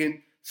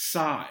second,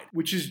 side,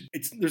 which is,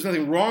 there's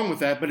nothing wrong with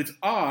that, but it's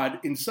odd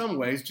in some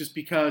ways just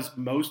because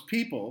most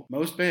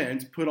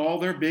bands put all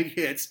their big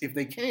hits, if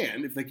they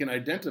can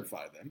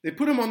identify them, they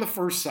put them on the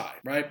first side,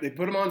 right? They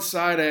put them on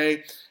side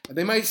A, and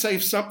they might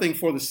save something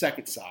for the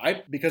second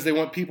side because they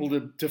want people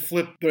to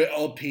flip the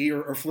LP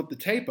or flip the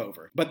tape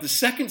over. But the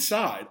second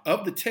side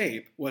of the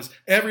tape was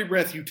Every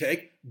Breath You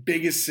Take,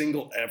 biggest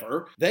single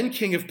ever. Then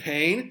King of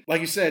Pain,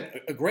 like you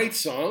said, a great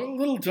song, a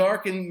little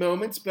dark in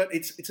moments, but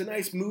it's a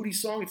nice moody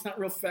song. It's not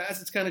real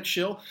fast, it's kind of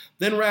chill.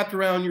 Then Wrapped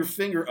Around Your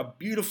Finger, a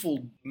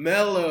beautiful,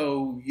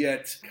 mellow,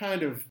 yet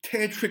kind of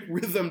tantric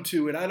rhythm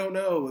to it. I don't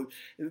know.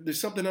 There's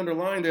something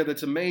underlying there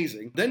that's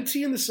amazing. Then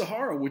Tea in the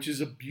Sahara, which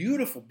is a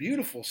beautiful,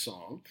 beautiful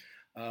song.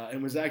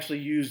 And was actually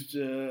used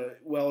in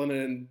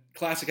a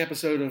classic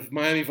episode of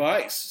Miami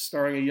Vice,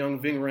 starring a young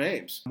Ving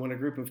Rhames, when a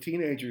group of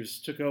teenagers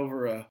took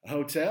over a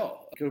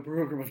hotel, a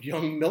group of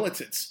young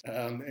militants,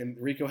 and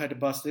Rico had to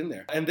bust in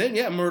there. And then,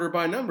 Murder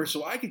by Numbers.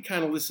 So I could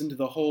kind of listen to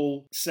the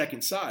whole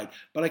second side,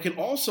 but I could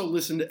also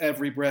listen to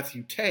Every Breath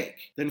You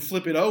Take, then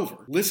flip it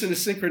over, listen to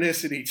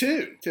Synchronicity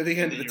too, to the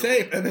end of the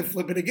tape, and then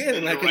flip it again,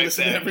 and I could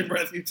listen to Every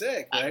Breath You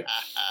Take, right?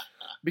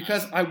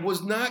 Because I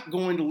was not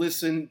going to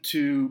listen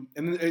to,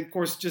 and of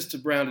course, just to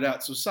round it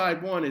out, so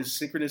side one is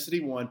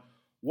Synchronicity 1,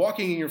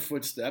 Walking in Your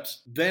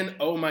Footsteps, then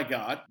Oh My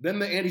God, then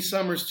the Andy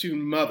Summers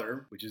tune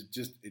Mother, which is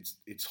just,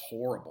 it's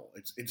horrible.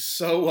 It's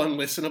so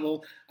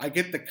unlistenable. I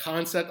get the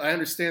concept, I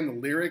understand the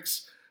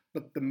lyrics,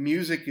 but the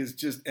music is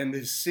just, and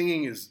the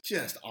singing is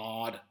just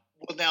odd.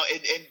 Well, now,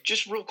 and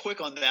just real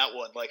quick on that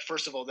one, like,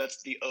 first of all,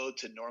 that's the ode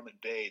to Norman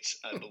Bates,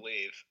 I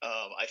believe.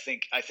 I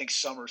think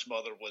Summer's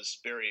Mother was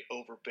very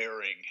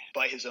overbearing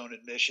by his own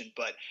admission,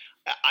 but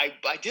I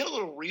did a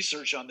little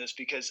research on this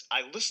because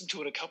I listened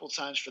to it a couple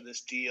times for this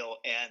deal,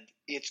 and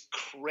it's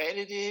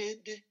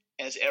credited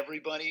as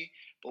Everybody,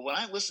 but when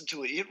I listen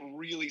to it, it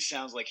really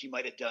sounds like he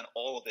might have done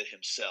all of it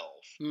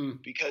himself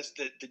because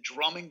the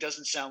drumming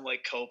doesn't sound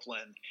like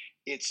Copeland.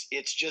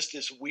 It's just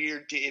this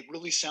weird. It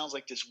really sounds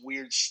like this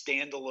weird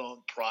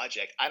standalone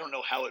project. I don't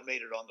know how it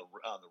made it on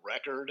the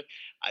record.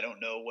 I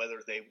don't know whether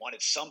they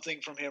wanted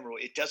something from him or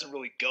it doesn't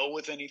really go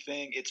with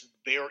anything. It's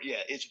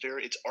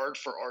art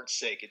for art's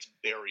sake. It's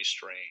very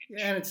strange.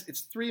 Yeah, and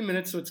it's 3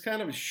 minutes, so it's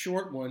kind of a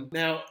short one.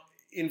 Now,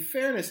 in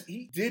fairness,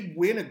 he did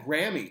win a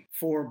Grammy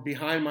for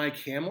Behind My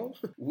Camel,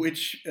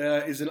 which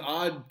is an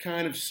odd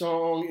kind of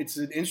song. It's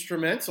an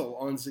instrumental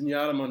on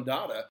Zenyatta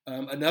Mondatta,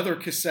 another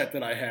cassette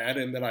that I had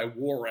and that I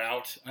wore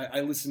out.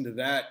 I listened to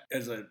that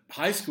as a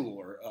high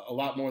schooler a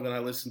lot more than I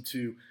listened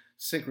to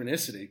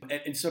Synchronicity.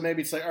 And so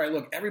maybe it's like, all right,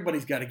 look,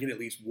 everybody's got to get at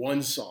least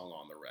one song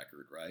on the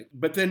record, right?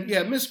 But then,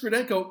 Miss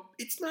Grodenko,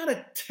 it's not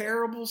a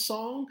terrible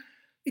song.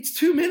 It's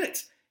 2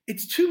 minutes.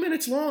 It's 2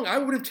 minutes long. I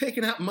would have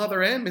taken out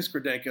Mother and Miss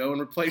Grodenko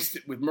and replaced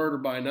it with Murder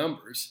by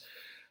Numbers.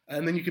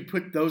 And then you could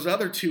put those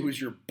other two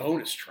as your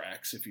bonus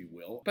tracks, if you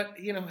will. But,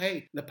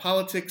 hey, the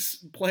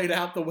politics played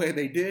out the way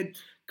they did.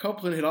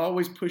 Copeland had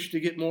always pushed to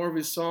get more of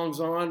his songs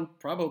on,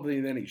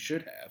 probably than he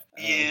should have.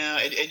 Yeah,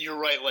 and you're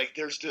right. Like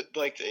there's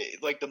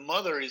the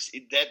Mother is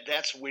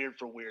that's weird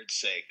for weird's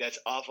sake. That's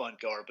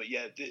avant-garde. But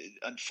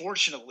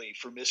unfortunately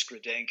for Miss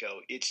Grodenko,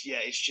 it's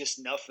just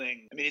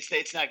nothing. I mean,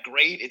 it's not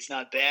great. It's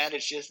not bad.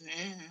 It's just.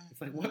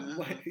 It's like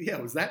what?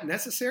 Yeah, was that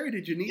necessary?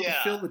 Did you need to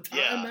fill the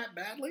time that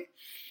badly?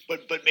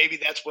 But maybe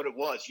that's what it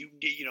was.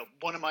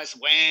 One of my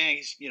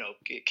he's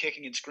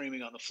kicking and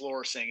screaming on the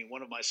floor, saying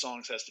one of my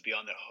songs has to be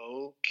on there.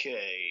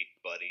 Okay,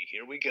 buddy,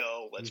 here we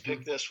go. Let's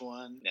pick this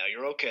one. Now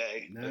you're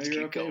okay. Let's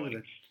keep going. With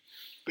it.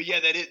 But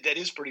that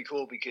is pretty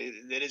cool because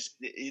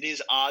it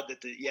is odd that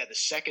the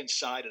second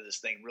side of this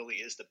thing really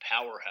is the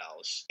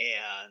powerhouse,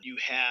 and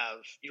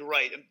you're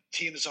right.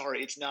 Tea in the Sahara.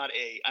 It's not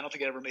I don't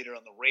think it ever made it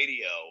on the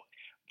radio.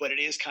 But it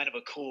is kind of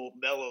a cool,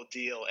 mellow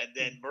deal. And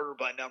then Murder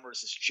by Numbers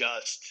is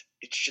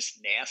it's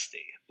just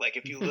nasty. Like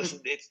if you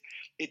listen,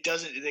 it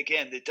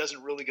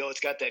doesn't really go.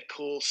 It's got that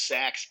cool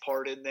sax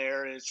part in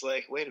there. And it's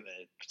like, wait a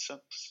minute, put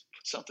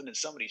something in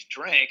somebody's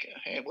drink.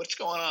 Hey, what's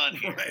going on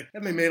here? Right.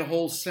 And they made a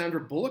whole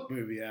Sandra Bullock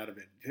movie out of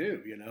it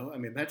too. I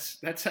mean,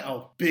 that's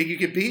how big you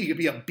could be. You could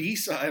be a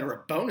B-side or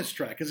a bonus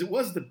track because it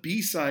was the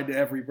B-side to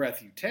Every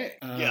Breath You Take.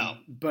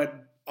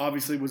 But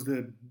obviously was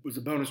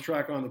a bonus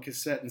track on the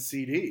cassette and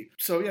CD.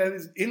 So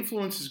his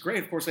influence is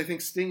great. Of course, I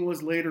think Sting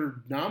was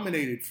later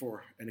nominated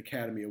for an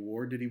Academy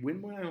Award. Did he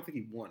win one? I don't think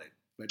he won it.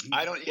 But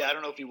I don't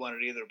know if he won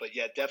it either, but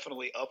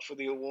definitely up for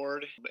the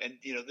award. And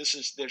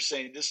they're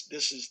saying this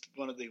is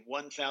one of the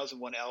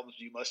 1001 albums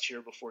you must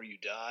hear before you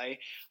die.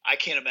 I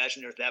can't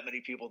imagine there's that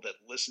many people that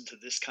listen to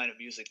this kind of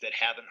music that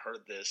haven't heard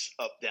this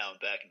up, down,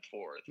 back and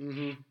forth.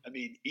 Mm-hmm. I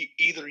mean,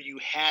 either you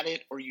had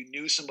it or you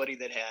knew somebody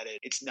that had it.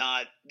 It's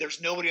not. There's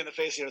nobody on the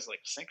face here that's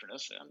like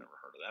Synchronicity. I've never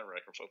heard of that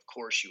record. Of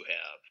course you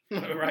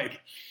have. Right.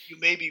 You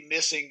may be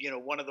missing,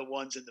 one of the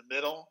ones in the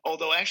middle.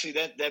 Although actually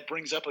that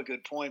brings up a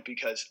good point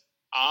because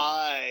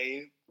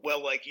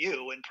like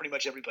you and pretty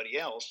much everybody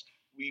else,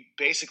 we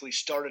basically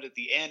started at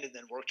the end and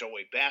then worked our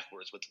way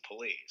backwards with the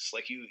Police.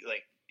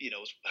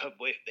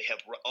 wait, they have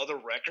other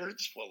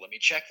records? Well, let me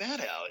check that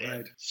out. Right.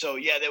 And so,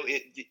 yeah,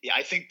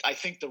 I think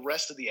the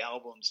rest of the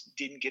albums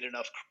didn't get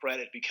enough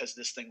credit because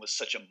this thing was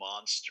such a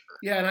monster.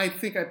 Yeah, and I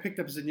think I picked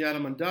up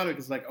Zenyatta Mondado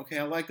because, like, okay,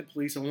 I like the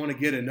Police. I want to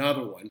get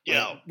another one.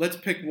 Yeah. Let's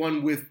pick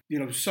one with,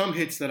 some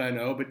hits that I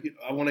know, but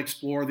I want to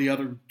explore the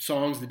other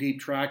songs, the deep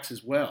tracks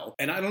as well.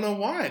 And I don't know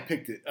why I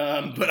picked it.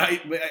 But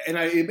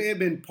it may have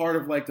been part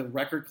of, like, the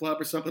record club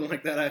or something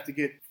like that. I have to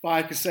get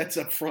 5 cassettes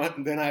up front,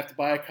 and then I have to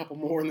buy a couple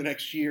more in the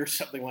next year,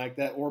 something like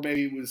that. Or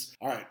maybe it was,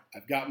 all right,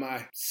 I've got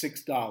my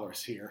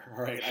 $6 here.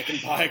 All right, I can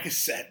buy a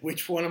cassette.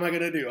 Which one am I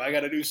going to do? I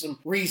got to do some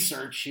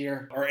research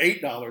here. Or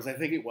 $8, I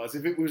think it was.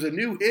 If it was a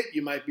new hit,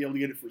 you might be able to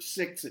get it for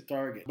 $6 at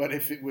Target. But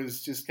if it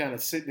was just kind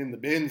of sitting in the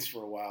bins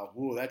for a while,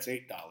 ooh, that's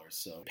 $8.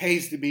 So it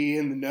pays to be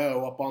in the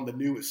know up on the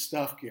newest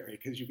stuff, Gary,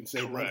 because you can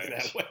save money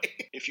that way.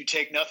 If you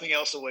take nothing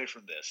else away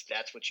from this,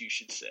 that's what you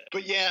should say.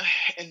 But yeah,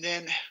 and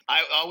then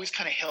I always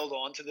kind of held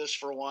on to this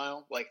for a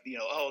while. Like, the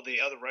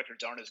other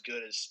records aren't as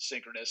good as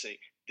Synchronicity.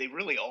 They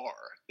really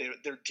are.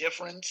 They're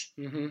different,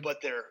 but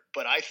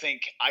I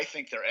think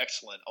they're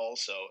excellent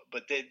also.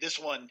 But this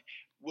one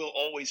will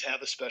always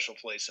have a special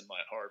place in my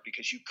heart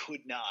because you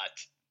could not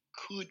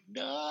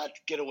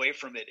get away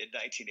from it in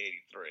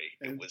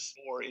 1983. It was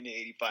more in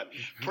 85,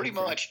 pretty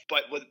much.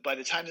 But by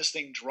the time this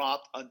thing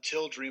dropped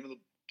until Dream of the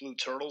Blue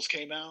Turtles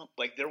came out,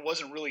 like, there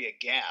wasn't really a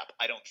gap,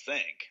 I don't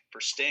think, for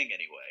Sting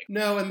anyway.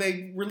 No, and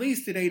they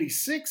released in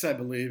 86, I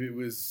believe. It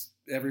was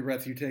Every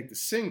Breath You Take, the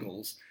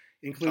singles,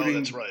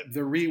 including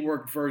the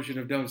reworked version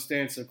of Don't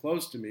Stand So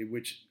Close to Me,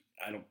 which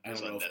I don't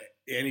know if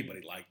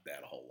anybody liked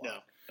that a whole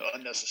lot. No,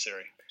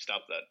 unnecessary.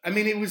 Stop that. I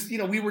mean, it was,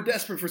 we were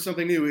desperate for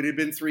something new. It had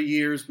been 3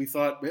 years. We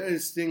thought,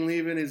 is Sting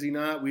leaving? Is he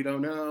not? We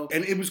don't know.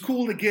 And it was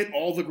cool to get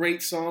all the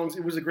great songs.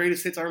 It was the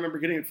greatest hits. I remember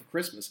getting it for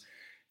Christmas.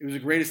 It was a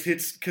greatest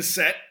hits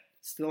cassette.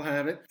 Still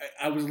have it.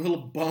 I was a little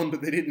bummed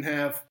that they didn't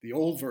have the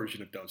old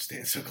version of Don't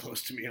Stand So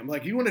Close to Me. I'm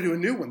like, you want to do a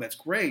new one? That's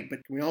great,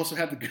 but can we also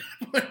have the good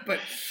one? But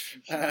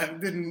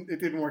it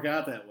didn't work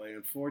out that way,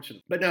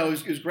 unfortunately. But no,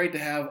 it was great to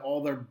have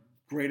all their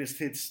greatest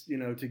hits,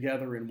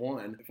 together in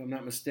one. If I'm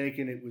not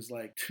mistaken, it was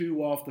like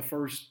 2 off the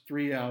first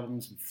 3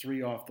 albums and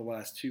 3 off the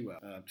last 2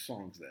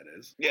 songs, that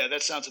is. Yeah,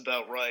 that sounds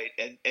about right.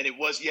 And it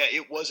was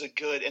a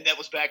good, and that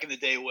was back in the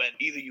day when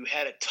either you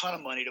had a ton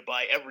of money to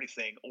buy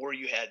everything or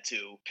you had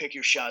to pick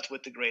your shots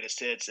with the greatest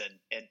hits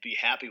and be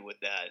happy with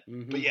that.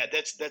 Mm-hmm. But yeah,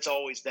 that's the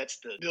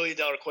 $1 million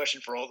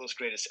question for all those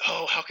greatest.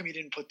 Oh, how come you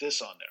didn't put this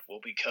on there?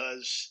 Well,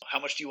 because how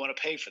much do you want to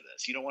pay for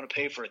this? You don't want to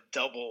pay for a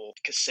double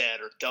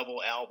cassette or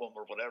double album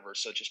or whatever,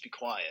 so just be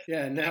quiet.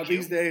 Yeah, now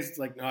these days it's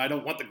like, no, I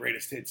don't want the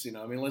greatest hits,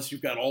 unless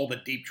you've got all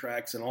the deep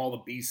tracks and all the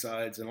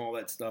B-sides and all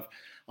that stuff.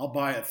 I'll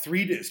buy a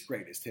 3-disc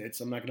greatest hits.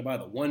 I'm not going to buy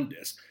the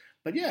 1-disc.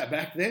 But yeah,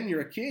 back then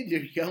you're a kid,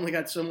 you only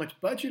got so much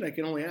budget. I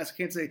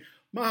can't say,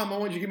 Mom, I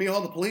want you to give me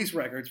all the Police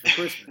records for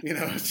Christmas.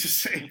 It's just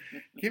saying,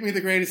 give me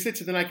the greatest hits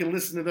and then I can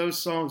listen to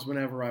those songs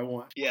whenever I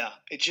want. Yeah,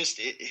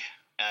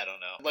 I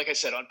don't know. Like I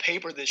said, on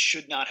paper, this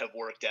should not have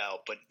worked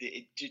out. But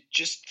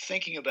just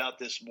thinking about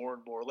this more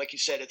and more, like you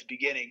said at the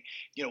beginning,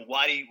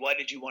 why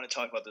did you want to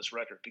talk about this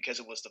record? Because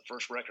it was the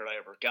first record I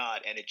ever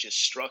got, and it just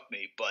struck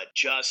me. But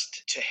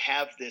just to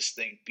have this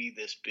thing be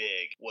this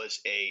big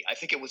I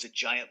think it was a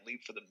giant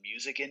leap for the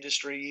music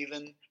industry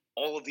even.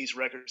 All of these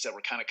records that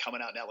were kind of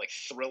coming out now, like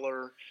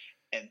Thriller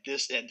and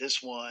this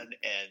one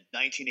and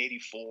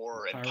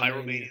 1984 and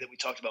Pyromania that we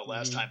talked about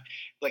last time.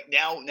 Like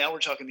now we're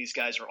talking, these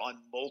guys are on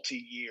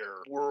multi-year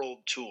world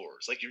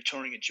tours. Like you're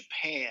touring in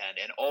Japan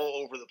and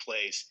all over the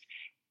place.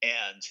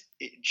 And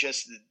it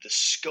just the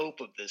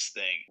scope of this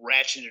thing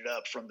ratcheted it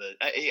up from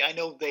I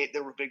know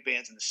there were big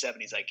bands in the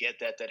 70s. I get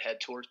that had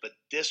tours, but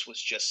this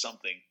was just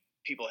something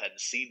people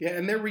hadn't seen. Yeah,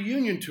 and their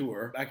reunion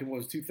tour back in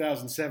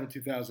 2007,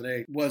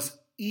 2008 was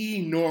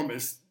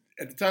enormous.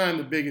 At the time,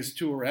 the biggest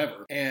tour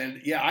ever.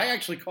 And yeah, I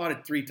actually caught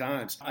it 3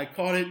 times. I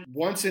caught it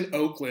once in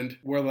Oakland,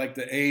 where like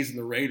the A's and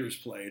the Raiders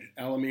played,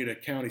 Alameda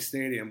County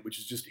Stadium, which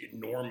is just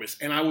enormous.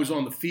 And I was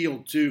on the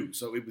field too,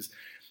 so it was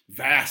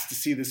vast to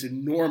see this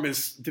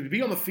enormous, to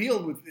be on the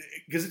field with,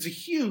 because it's a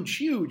huge,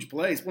 huge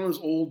place. One of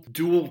those old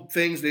dual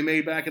things they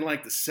made back in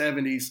like the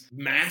 70s,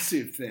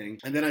 massive thing.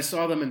 And then I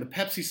saw them in the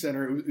Pepsi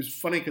Center. It was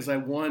funny because I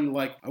won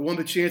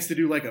the chance to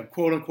do like a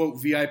quote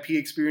unquote VIP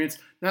experience,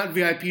 not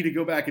VIP to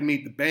go back and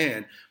meet the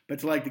band, but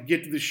to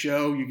get to the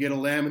show. You get a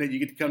laminate, you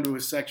get to come to a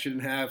section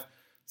and have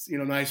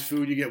nice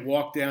food. You get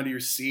walked down to your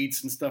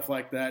seats and stuff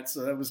like that.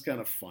 So that was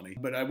kind of funny.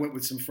 But I went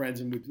with some friends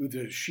and with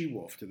the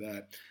She-Wolf to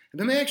that. And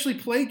then they actually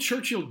played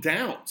Churchill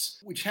Downs,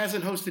 which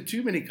hasn't hosted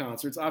too many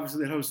concerts.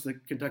 Obviously, they host the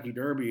Kentucky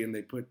Derby, and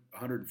they put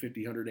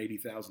 150,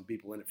 180,000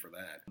 people in it for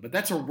that. But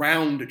that's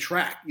around a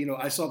track.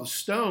 I saw the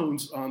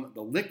Stones on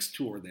the Licks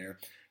tour there.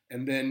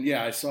 And then,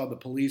 I saw the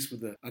Police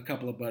with a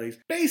couple of buddies.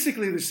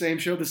 Basically the same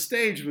show. The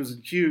stage was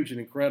huge and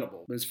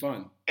incredible. It was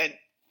fun. And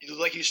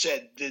like you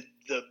said,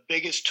 the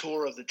biggest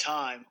tour of the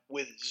time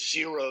with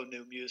zero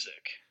new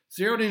music.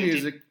 Zero new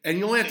music, and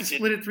you only have to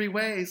split it 3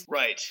 ways.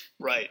 Right.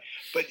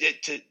 But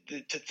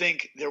to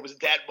think there was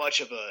that much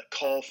of a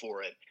call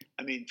for it,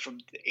 I mean, from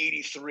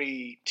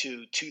 83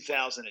 to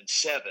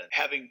 2007,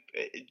 having,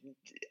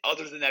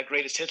 other than that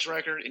greatest hits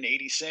record in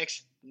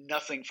 86,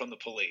 nothing from the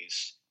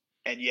Police.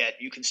 And yet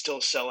you can still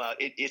sell out.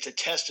 It's a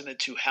testament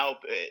to how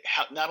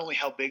not only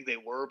how big they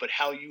were, but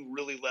how you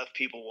really left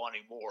people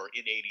wanting more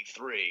in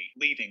 83,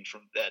 leaving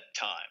from that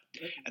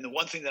time. And the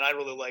one thing that I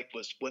really liked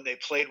was when they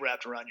played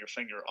Wrapped Around Your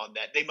Finger on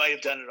that. They might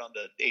have done it on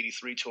the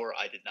 83 tour.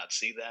 I did not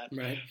see that.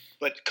 Right.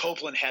 But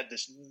Copeland had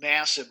this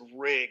massive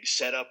rig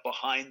set up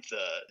behind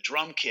the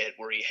drum kit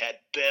where he had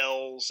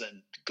bells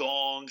and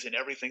gongs and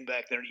everything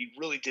back there. And he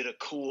really did a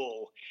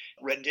cool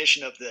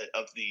rendition of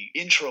the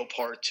intro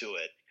part to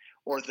it.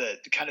 Or the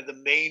kind of the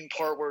main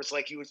part where it's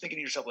like you were thinking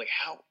to yourself, like,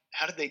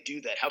 how did they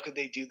do that? How could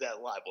they do that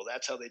live? Well,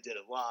 that's how they did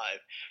it live.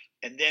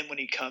 And then when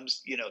he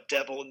comes,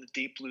 Devil in the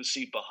Deep Blue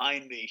Sea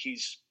behind me,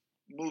 he's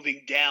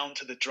moving down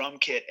to the drum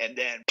kit and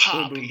then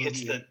pop, boom, boom, he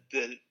hits boom,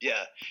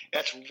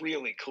 that's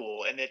really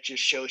cool. And it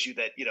just shows you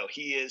that,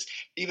 he is,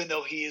 even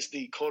though he is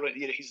the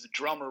he's the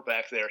drummer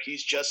back there,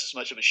 he's just as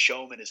much of a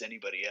showman as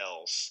anybody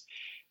else.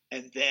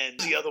 And then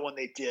the other one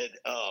they did,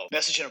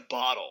 Message in a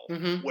Bottle,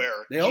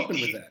 where they opened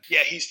with that.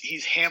 Yeah,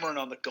 he's hammering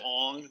on the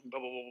gong, blah, blah, blah,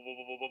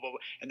 blah, blah, blah, blah,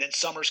 and then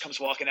Summers comes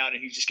walking out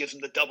and he just gives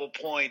him the double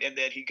point, and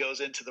then he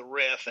goes into the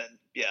riff,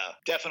 and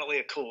definitely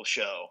a cool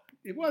show.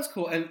 It was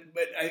cool,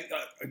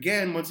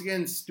 once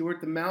again,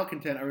 Stuart the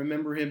Malcontent. I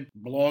remember him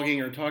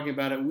blogging or talking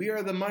about it. We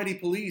are the mighty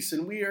police,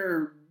 and we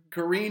are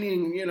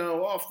careening,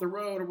 off the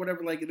road or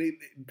whatever. Like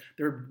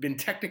there have been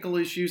technical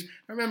issues.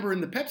 I remember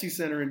in the Pepsi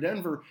Center in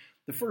Denver,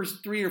 the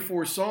first 3 or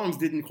 4 songs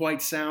didn't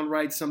quite sound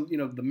right. Some,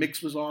 the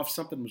mix was off.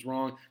 Something was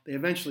wrong. They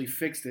eventually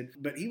fixed it.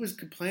 But he was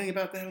complaining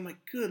about that. I'm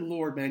like, good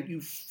Lord, man, you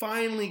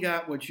finally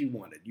got what you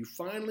wanted. You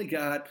finally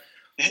got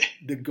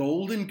the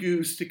golden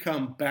goose to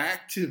come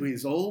back to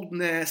his old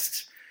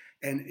nest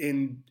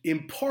and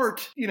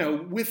impart,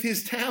 with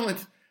his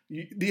talent,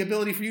 the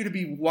ability for you to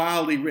be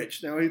wildly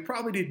rich. Now, he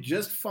probably did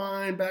just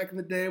fine back in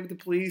the day with the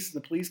Police.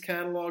 The Police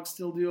catalog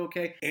still do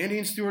okay. Andy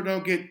and Stuart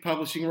don't get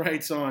publishing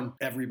rights on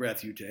Every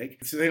Breath You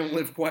Take, so they don't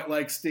live quite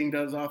like Sting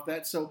does off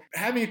that. So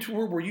having a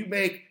tour where you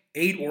make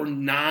 8 or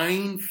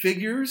 9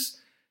 figures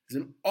is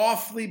an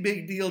awfully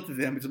big deal to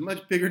them. It's a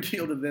much bigger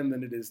deal to them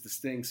than it is to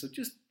Sting. So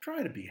just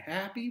try to be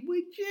happy,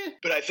 would you?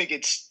 But I think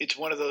it's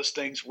one of those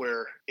things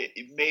where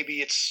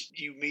maybe it's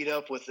you meet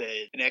up with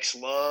an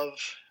ex-love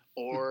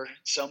or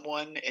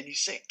someone, and you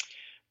say,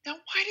 now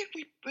why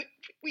did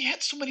we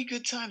had so many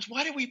good times,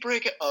 why did we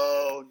break it?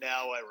 Oh,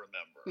 now I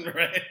remember.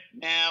 Right.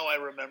 Now I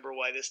remember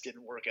why this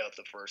didn't work out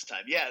the first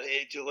time. Yeah,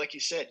 like you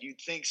said, you'd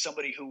think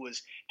somebody who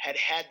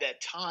had that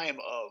time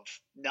of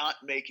not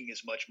making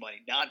as much money,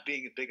 not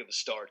being as big of a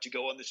star, to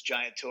go on this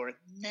giant tour,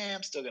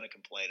 I'm still going to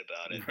complain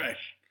about it. Right.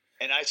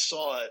 And I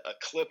saw a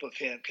clip of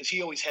him, because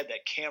he always had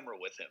that camera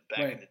with him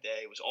back in the day.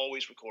 It was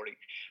always recording.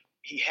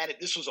 He had it,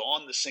 this was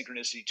on the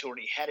Synchronicity tour,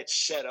 and he had it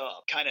set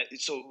up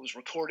so it was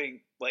recording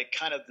like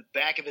kind of the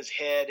back of his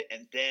head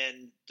and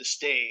then the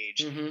stage.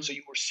 Mm-hmm. So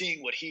you were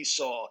seeing what he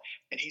saw,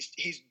 and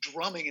he's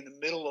drumming in the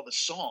middle of a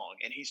song,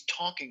 and he's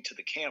talking to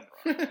the camera.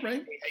 Right. Hey, how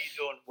you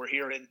doing? We're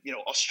here in,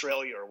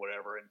 Australia or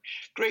whatever, and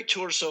great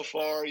tour so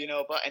far,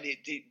 but, and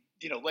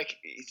like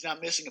he's not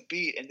missing a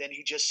beat, and then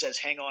he just says,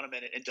 hang on a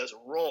minute, and does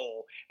a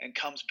roll and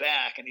comes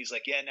back, and he's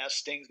like, yeah, now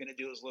Sting's going to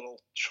do his little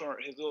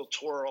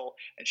twirl,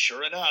 and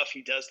sure enough,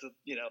 he does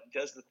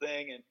the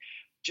thing, and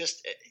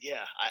just,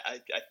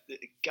 a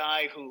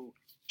guy who,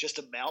 just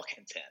a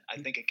malcontent. I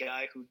think a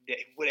guy who,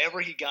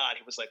 whatever he got,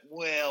 he was like,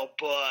 well,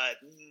 but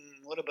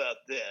what about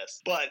this?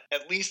 But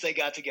at least they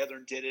got together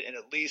and did it, and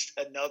at least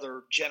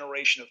another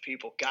generation of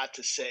people got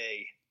to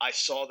say, I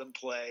saw them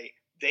play.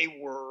 They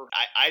were,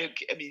 I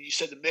mean, you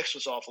said the mix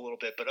was off a little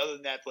bit, but other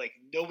than that, like,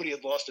 nobody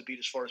had lost a beat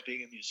as far as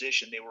being a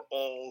musician. They were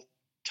all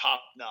top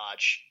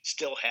notch,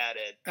 still had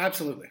it.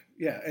 Absolutely.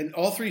 Yeah. And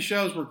all 3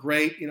 shows were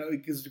great,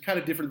 because they're kind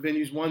of different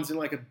venues. One's in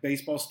like a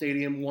baseball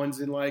stadium, one's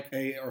in like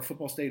a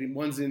football stadium,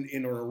 one's in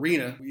an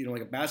arena,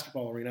 like a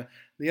basketball arena.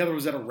 The other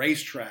was at a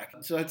racetrack.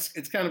 So it's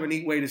kind of a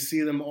neat way to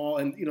see them all.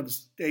 And, the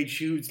stage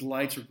huge, the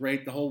lights are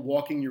great. The whole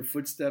walking your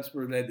footsteps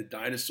where they had the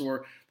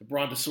dinosaur, the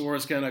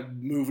brontosaurus kind of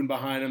moving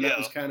behind them. Yeah. That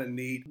was kind of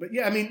neat. But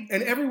yeah, I mean,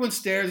 and Everyone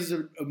Stares is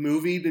a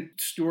movie that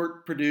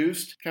Stuart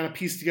produced, kind of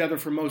pieced together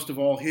for most of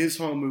all his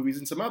home movies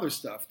and some other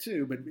stuff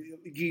too. But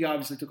he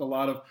obviously took a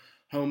lot of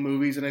home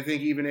movies, and I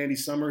think even Andy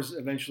Summers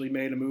eventually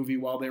made a movie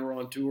while they were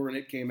on tour, and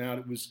it came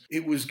out.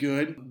 It was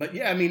good. But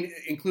yeah, I mean,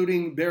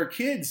 including their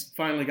kids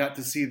finally got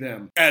to see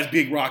them as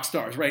big rock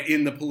stars, right?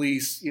 In the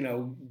Police,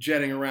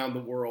 jetting around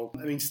the world.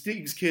 I mean,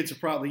 Stig's kids are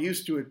probably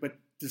used to it, but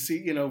to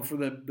see, for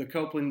the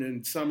Copeland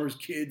and Summers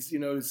kids,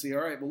 to see,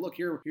 all right, well, look,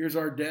 here's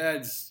our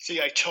dads.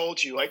 See, I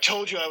told you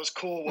I was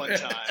cool one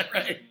time.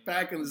 Right,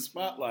 back in the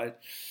spotlight.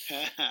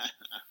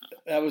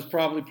 That was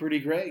probably pretty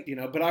great,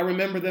 But I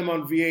remember them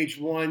on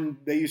VH1.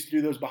 They used to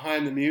do those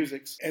behind the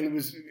musics, and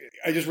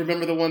I just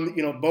remember the one,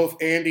 both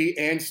Andy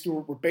and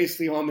Stuart were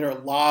basically on there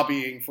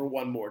lobbying for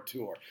one more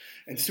tour.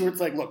 And Stuart's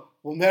like, look,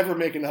 we'll never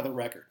make another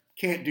record.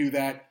 Can't do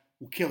that.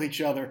 we'll kill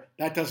each other.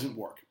 That doesn't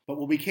work. But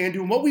what we can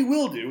do, and what we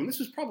will do, and this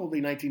was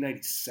probably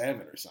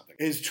 1997 or something,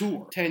 is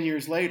tour. 10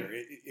 years later,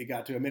 it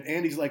got to him. And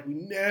Andy's like, we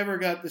never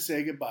got to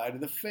say goodbye to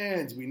the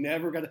fans.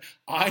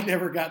 I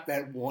never got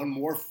that one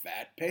more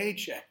fat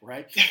paycheck,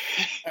 right?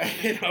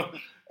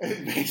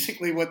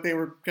 Basically what they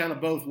were kind of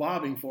both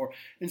lobbying for.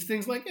 And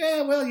Sting's like,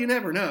 yeah, well, you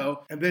never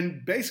know. And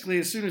then basically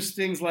as soon as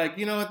Sting's like,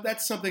 you know what,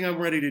 that's something I'm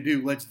ready to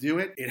do. Let's do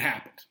it. It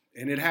happened.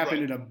 And it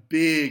happened in a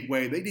big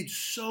way. They did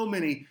so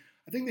many.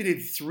 I think they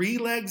did 3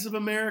 legs of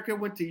America,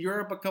 went to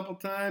Europe a couple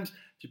times,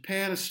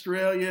 Japan,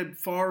 Australia,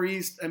 Far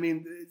East,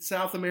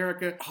 South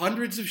America,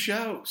 hundreds of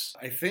shows,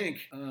 I think.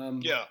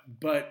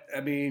 But,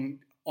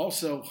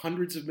 also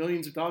hundreds of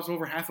millions of dollars,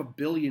 over $500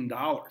 million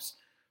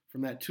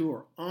from that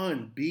tour.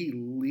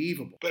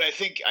 Unbelievable. But I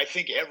think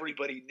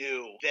everybody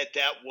knew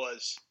that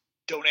was,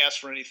 don't ask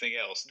for anything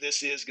else.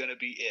 This is going to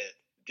be it.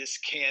 This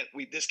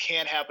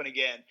can't happen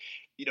again.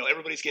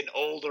 Everybody's getting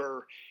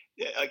older.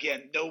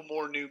 Again, no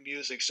more new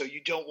music. So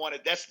you don't want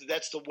it.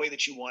 That's the way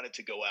that you want it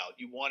to go out.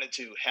 You wanted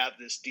to have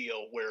this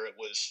deal where it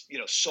was,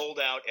 sold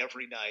out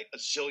every night, a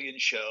zillion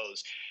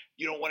shows.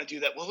 You don't want to do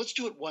that. Well, let's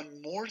do it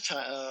one more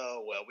time.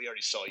 Oh, well, we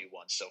already saw you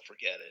once, so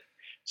forget it.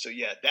 So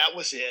yeah, that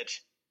was it.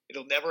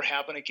 It'll never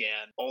happen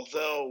again.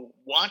 Although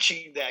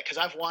watching that, because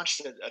I've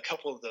watched a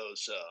couple of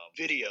those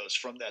videos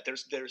from that.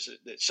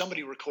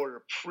 Somebody recorded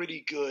a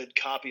pretty good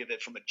copy of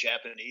it from a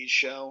Japanese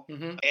show,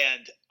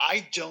 and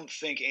I don't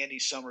think Andy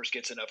Summers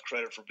gets enough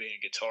credit for being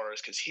a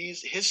guitarist because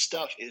his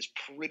stuff is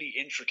pretty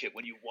intricate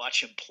when you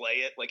watch him play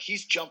it. Like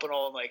he's jumping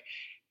all like,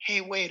 hey,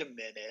 wait a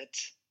minute.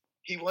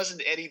 He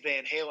wasn't Eddie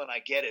Van Halen, I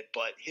get it,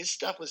 but his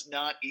stuff was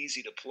not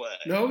easy to play.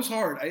 No, it was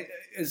hard.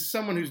 As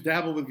someone who's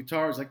dabbled with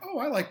guitars, like, oh,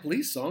 I like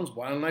Police songs.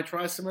 Why don't I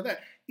try some of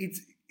that?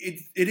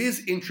 It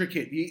is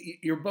intricate.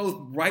 You're both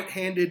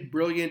right-handed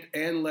brilliant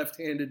and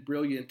left-handed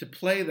brilliant to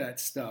play that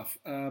stuff.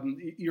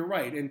 You're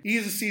right. And he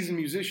is a seasoned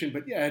musician,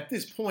 but yeah, at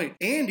this point,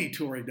 Andy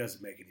touring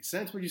doesn't make any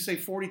sense. Would you say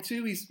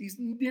 42? He's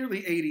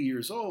nearly 80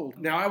 years old.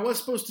 Now, I was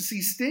supposed to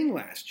see Sting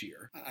last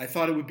year. I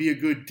thought it would be a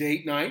good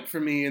date night for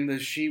me and the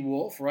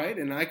She-Wolf, right?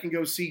 And I can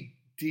go see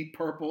Deep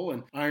Purple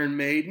and Iron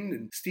Maiden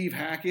and Steve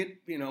Hackett,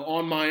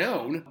 on my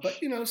own.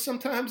 But,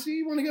 sometimes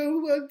you want to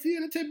go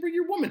to bring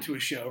your woman to a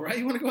show, right?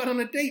 You want to go out on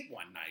a date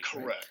one night.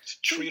 Correct. Right?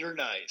 Treat her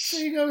nice. So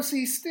you go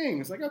see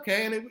Sting. It's like,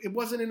 okay. And it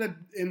wasn't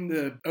in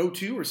the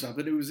O2 or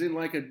something. It was in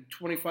like a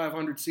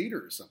 2,500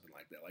 seater or something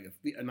like that, like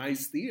a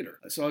nice theater.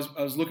 So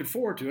I was looking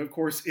forward to it. Of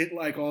course, it,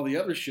 like all the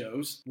other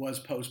shows, was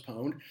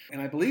postponed.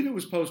 And I believe it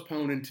was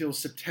postponed until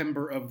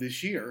September of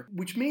this year,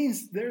 which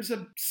means there's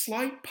a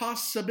slight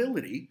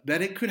possibility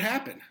that it could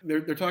happen.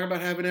 They're talking about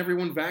having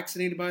everyone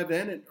vaccinated by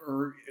then,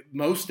 or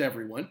most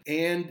everyone.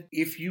 And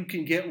if you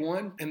can get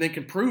one and they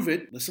can prove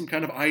it with some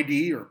kind of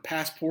ID or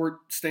passport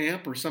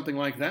stamp or something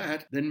like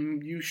that,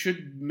 then you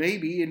should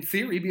maybe, in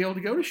theory, be able to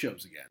go to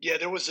shows again. Yeah,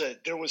 there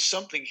was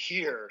something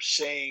here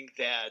saying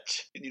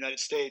that in the United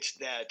States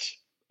that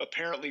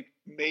apparently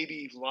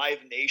maybe Live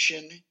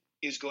Nation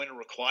is going to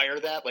require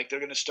that. Like they're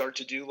going to start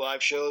to do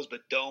live shows,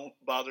 but don't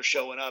bother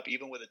showing up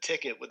even with a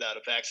ticket without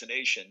a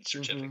vaccination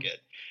certificate.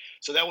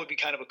 So that would be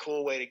kind of a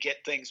cool way to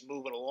get things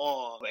moving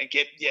along and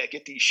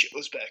get these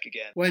shows back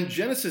again. When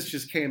Genesis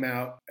just came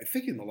out, I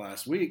think in the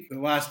last week, the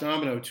last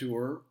Domino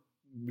tour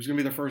was going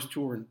to be their first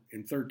tour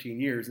in 13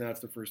 years. Now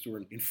it's the first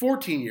tour in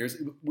 14 years.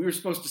 We were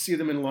supposed to see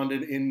them in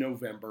London in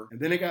November,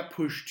 and then it got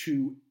pushed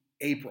to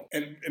April.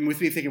 And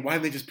with me thinking, why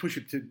didn't they just push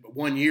it to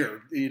 1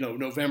 year,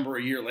 November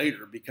a year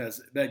later?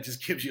 Because that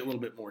just gives you a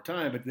little bit more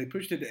time. But they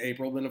pushed it to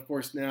April. Then, of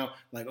course, now,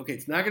 like, okay,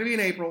 it's not going to be in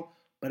April,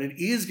 but it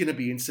is going to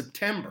be in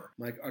September.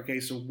 I'm like,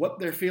 okay, so what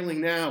they're feeling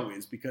now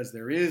is because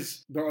there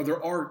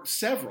are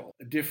several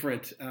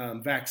different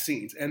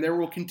vaccines, and there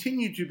will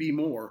continue to be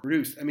more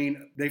produced. I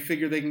mean, they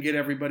figure they can get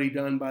everybody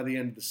done by the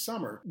end of the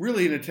summer,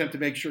 really an attempt to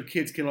make sure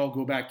kids can all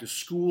go back to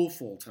school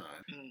full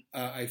time,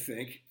 I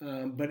think.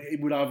 But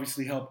it would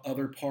obviously help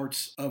other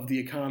parts of the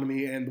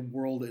economy and the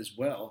world as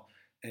well.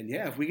 And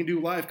yeah, if we can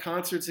do live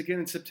concerts again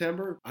in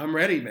September, I'm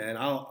ready, man.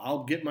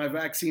 I'll get my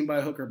vaccine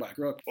by hook or by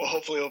crook. Well,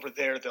 hopefully over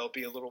there they'll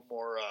be a little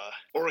more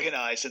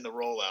organized in the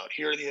rollout.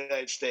 Here in the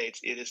United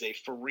States, it is a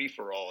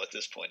free-for-all at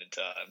this point in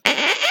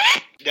time.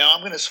 Now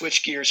I'm going to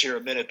switch gears here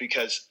a minute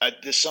because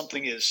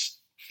something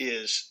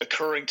is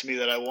occurring to me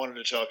that I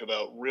wanted to talk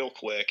about real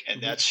quick,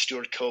 and that's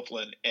Stuart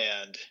Copeland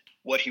and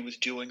what he was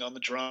doing on the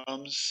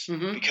drums,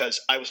 because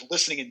I was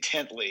listening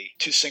intently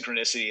to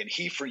Synchronicity, and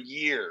he for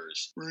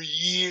years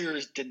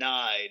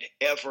denied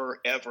ever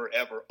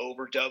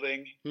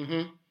overdubbing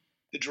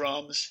the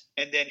drums.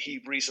 And then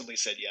he recently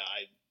said,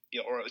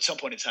 or at some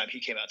point in time,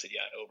 he came out and said,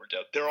 I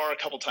overdub. There are a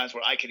couple times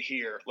where I could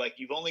hear, like,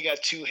 you've only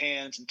got 2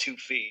 hands and 2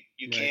 feet.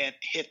 You can't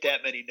hit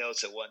that many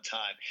notes at one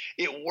time.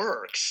 It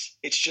works.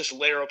 It's just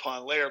layer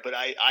upon layer. But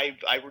I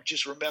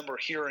just remember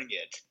hearing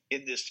it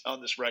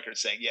on this record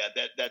saying,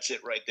 that's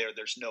it right there.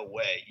 There's no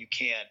way. You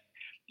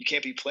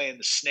can't be playing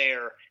the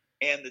snare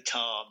and the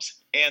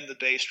toms and the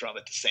bass drum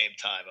at the same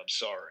time. I'm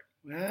sorry.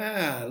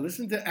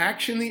 Listen to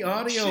Action the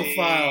audio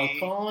file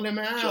calling him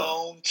out.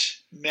 Don't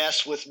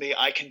mess with me.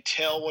 I can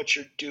tell what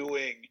you're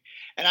doing.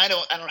 And I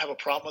don't have a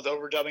problem with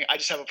overdubbing. I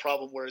just have a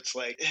problem where it's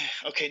like,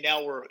 okay,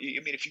 now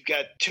if you've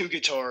got 2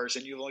 guitars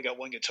and you've only got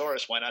 1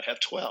 guitarist, why not have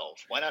 12?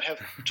 Why not have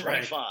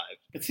 25? Right.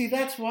 But see,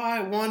 that's why I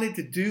wanted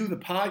to do the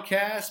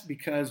podcast,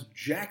 because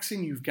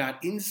Jackson, you've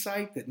got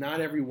insight that not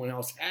everyone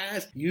else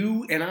has.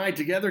 You and I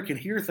together can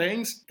hear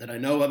things that I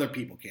know other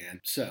people can.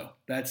 So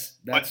that's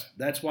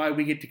why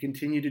we get to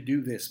continue to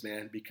do this,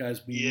 man,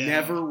 because we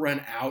never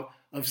run out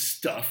of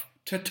stuff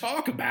to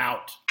talk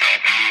about.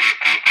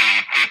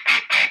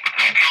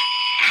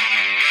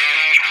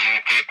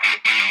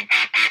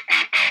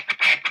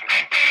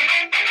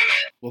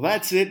 Well,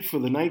 that's it for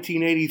the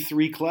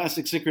 1983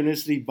 classic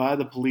Synchronicity by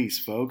the Police,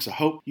 folks. I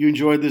hope you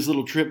enjoyed this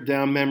little trip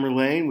down memory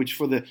lane, which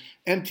for the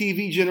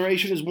MTV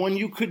generation is one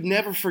you could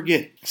never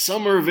forget.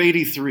 Summer of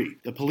 '83.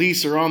 The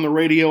Police are on the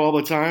radio all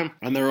the time,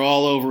 and they're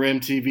all over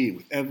MTV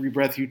with Every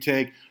Breath You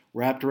Take,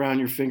 Wrapped Around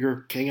Your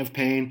Finger, King of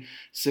Pain,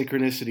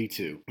 Synchronicity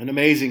 2. An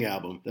amazing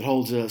album that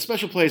holds a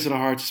special place in our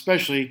hearts,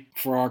 especially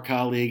for our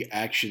colleague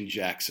Action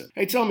Jackson.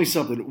 Hey, tell me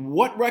something.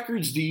 What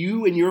records do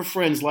you and your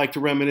friends like to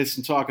reminisce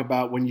and talk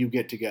about when you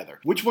get together?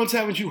 Which ones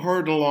haven't you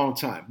heard in a long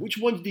time? Which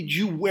ones did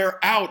you wear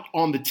out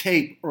on the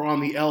tape or on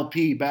the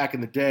LP back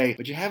in the day,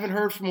 but you haven't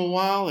heard from a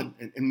while and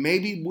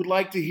maybe would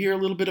like to hear a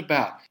little bit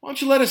about? Why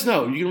don't you let us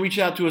know? You can reach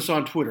out to us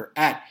on Twitter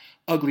at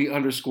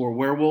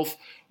ugly_werewolf,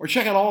 or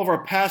check out all of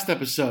our past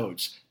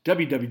episodes,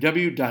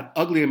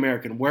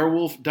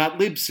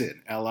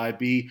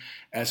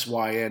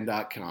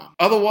 www.uglyamericανwerewolf.libsyn.com.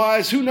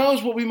 Otherwise, who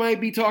knows what we might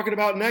be talking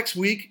about next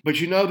week,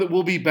 but you know that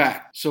we'll be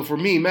back. So for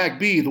me, Mac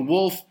B, the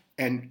Wolf,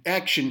 and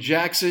Action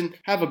Jackson,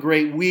 have a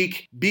great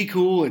week, be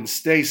cool, and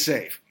stay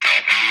safe.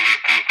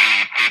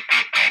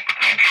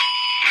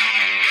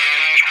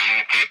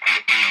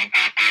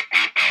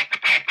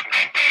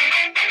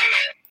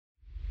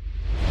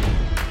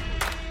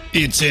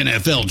 It's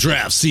NFL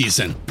draft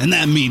season, and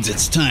that means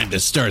it's time to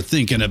start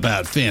thinking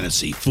about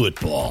fantasy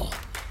football.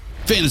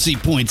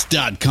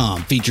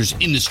 FantasyPoints.com features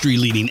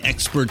industry-leading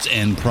experts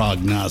and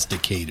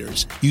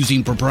prognosticators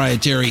using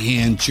proprietary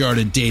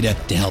hand-charted data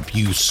to help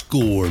you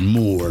score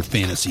more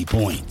fantasy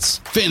points.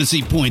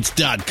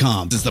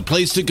 FantasyPoints.com is the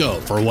place to go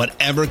for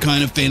whatever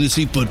kind of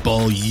fantasy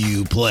football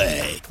you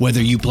play.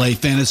 Whether you play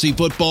fantasy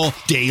football,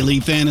 daily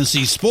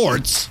fantasy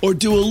sports, or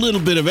do a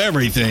little bit of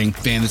everything,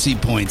 Fantasy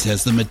Points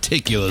has the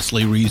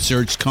meticulously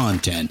researched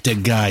content to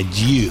guide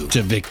you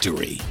to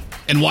victory.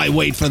 And why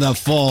wait for the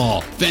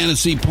fall?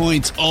 Fantasy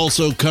Points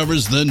also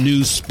covers the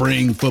new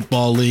spring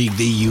football league,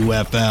 the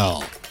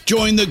UFL.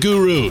 Join the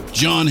guru,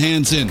 John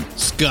Hansen,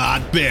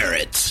 Scott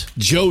Barrett,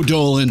 Joe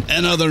Dolan,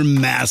 and other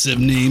massive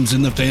names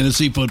in the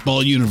fantasy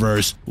football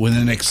universe with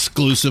an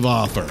exclusive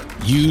offer.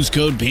 Use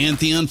code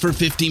Pantheon for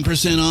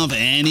 15% off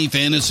any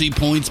Fantasy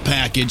Points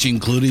package,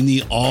 including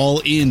the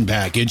all-in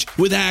package,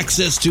 with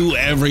access to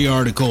every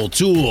article,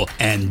 tool,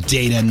 and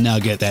data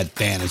nugget that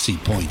Fantasy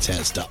Points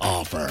has to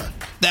offer.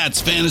 That's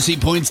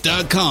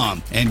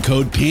FantasyPoints.com and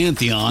code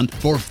Pantheon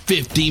for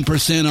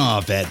 15%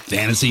 off at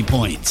Fantasy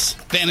Points.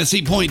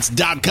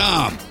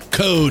 FantasyPoints.com,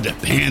 code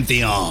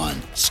Pantheon.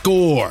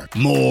 Score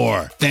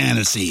more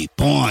fantasy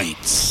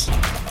points.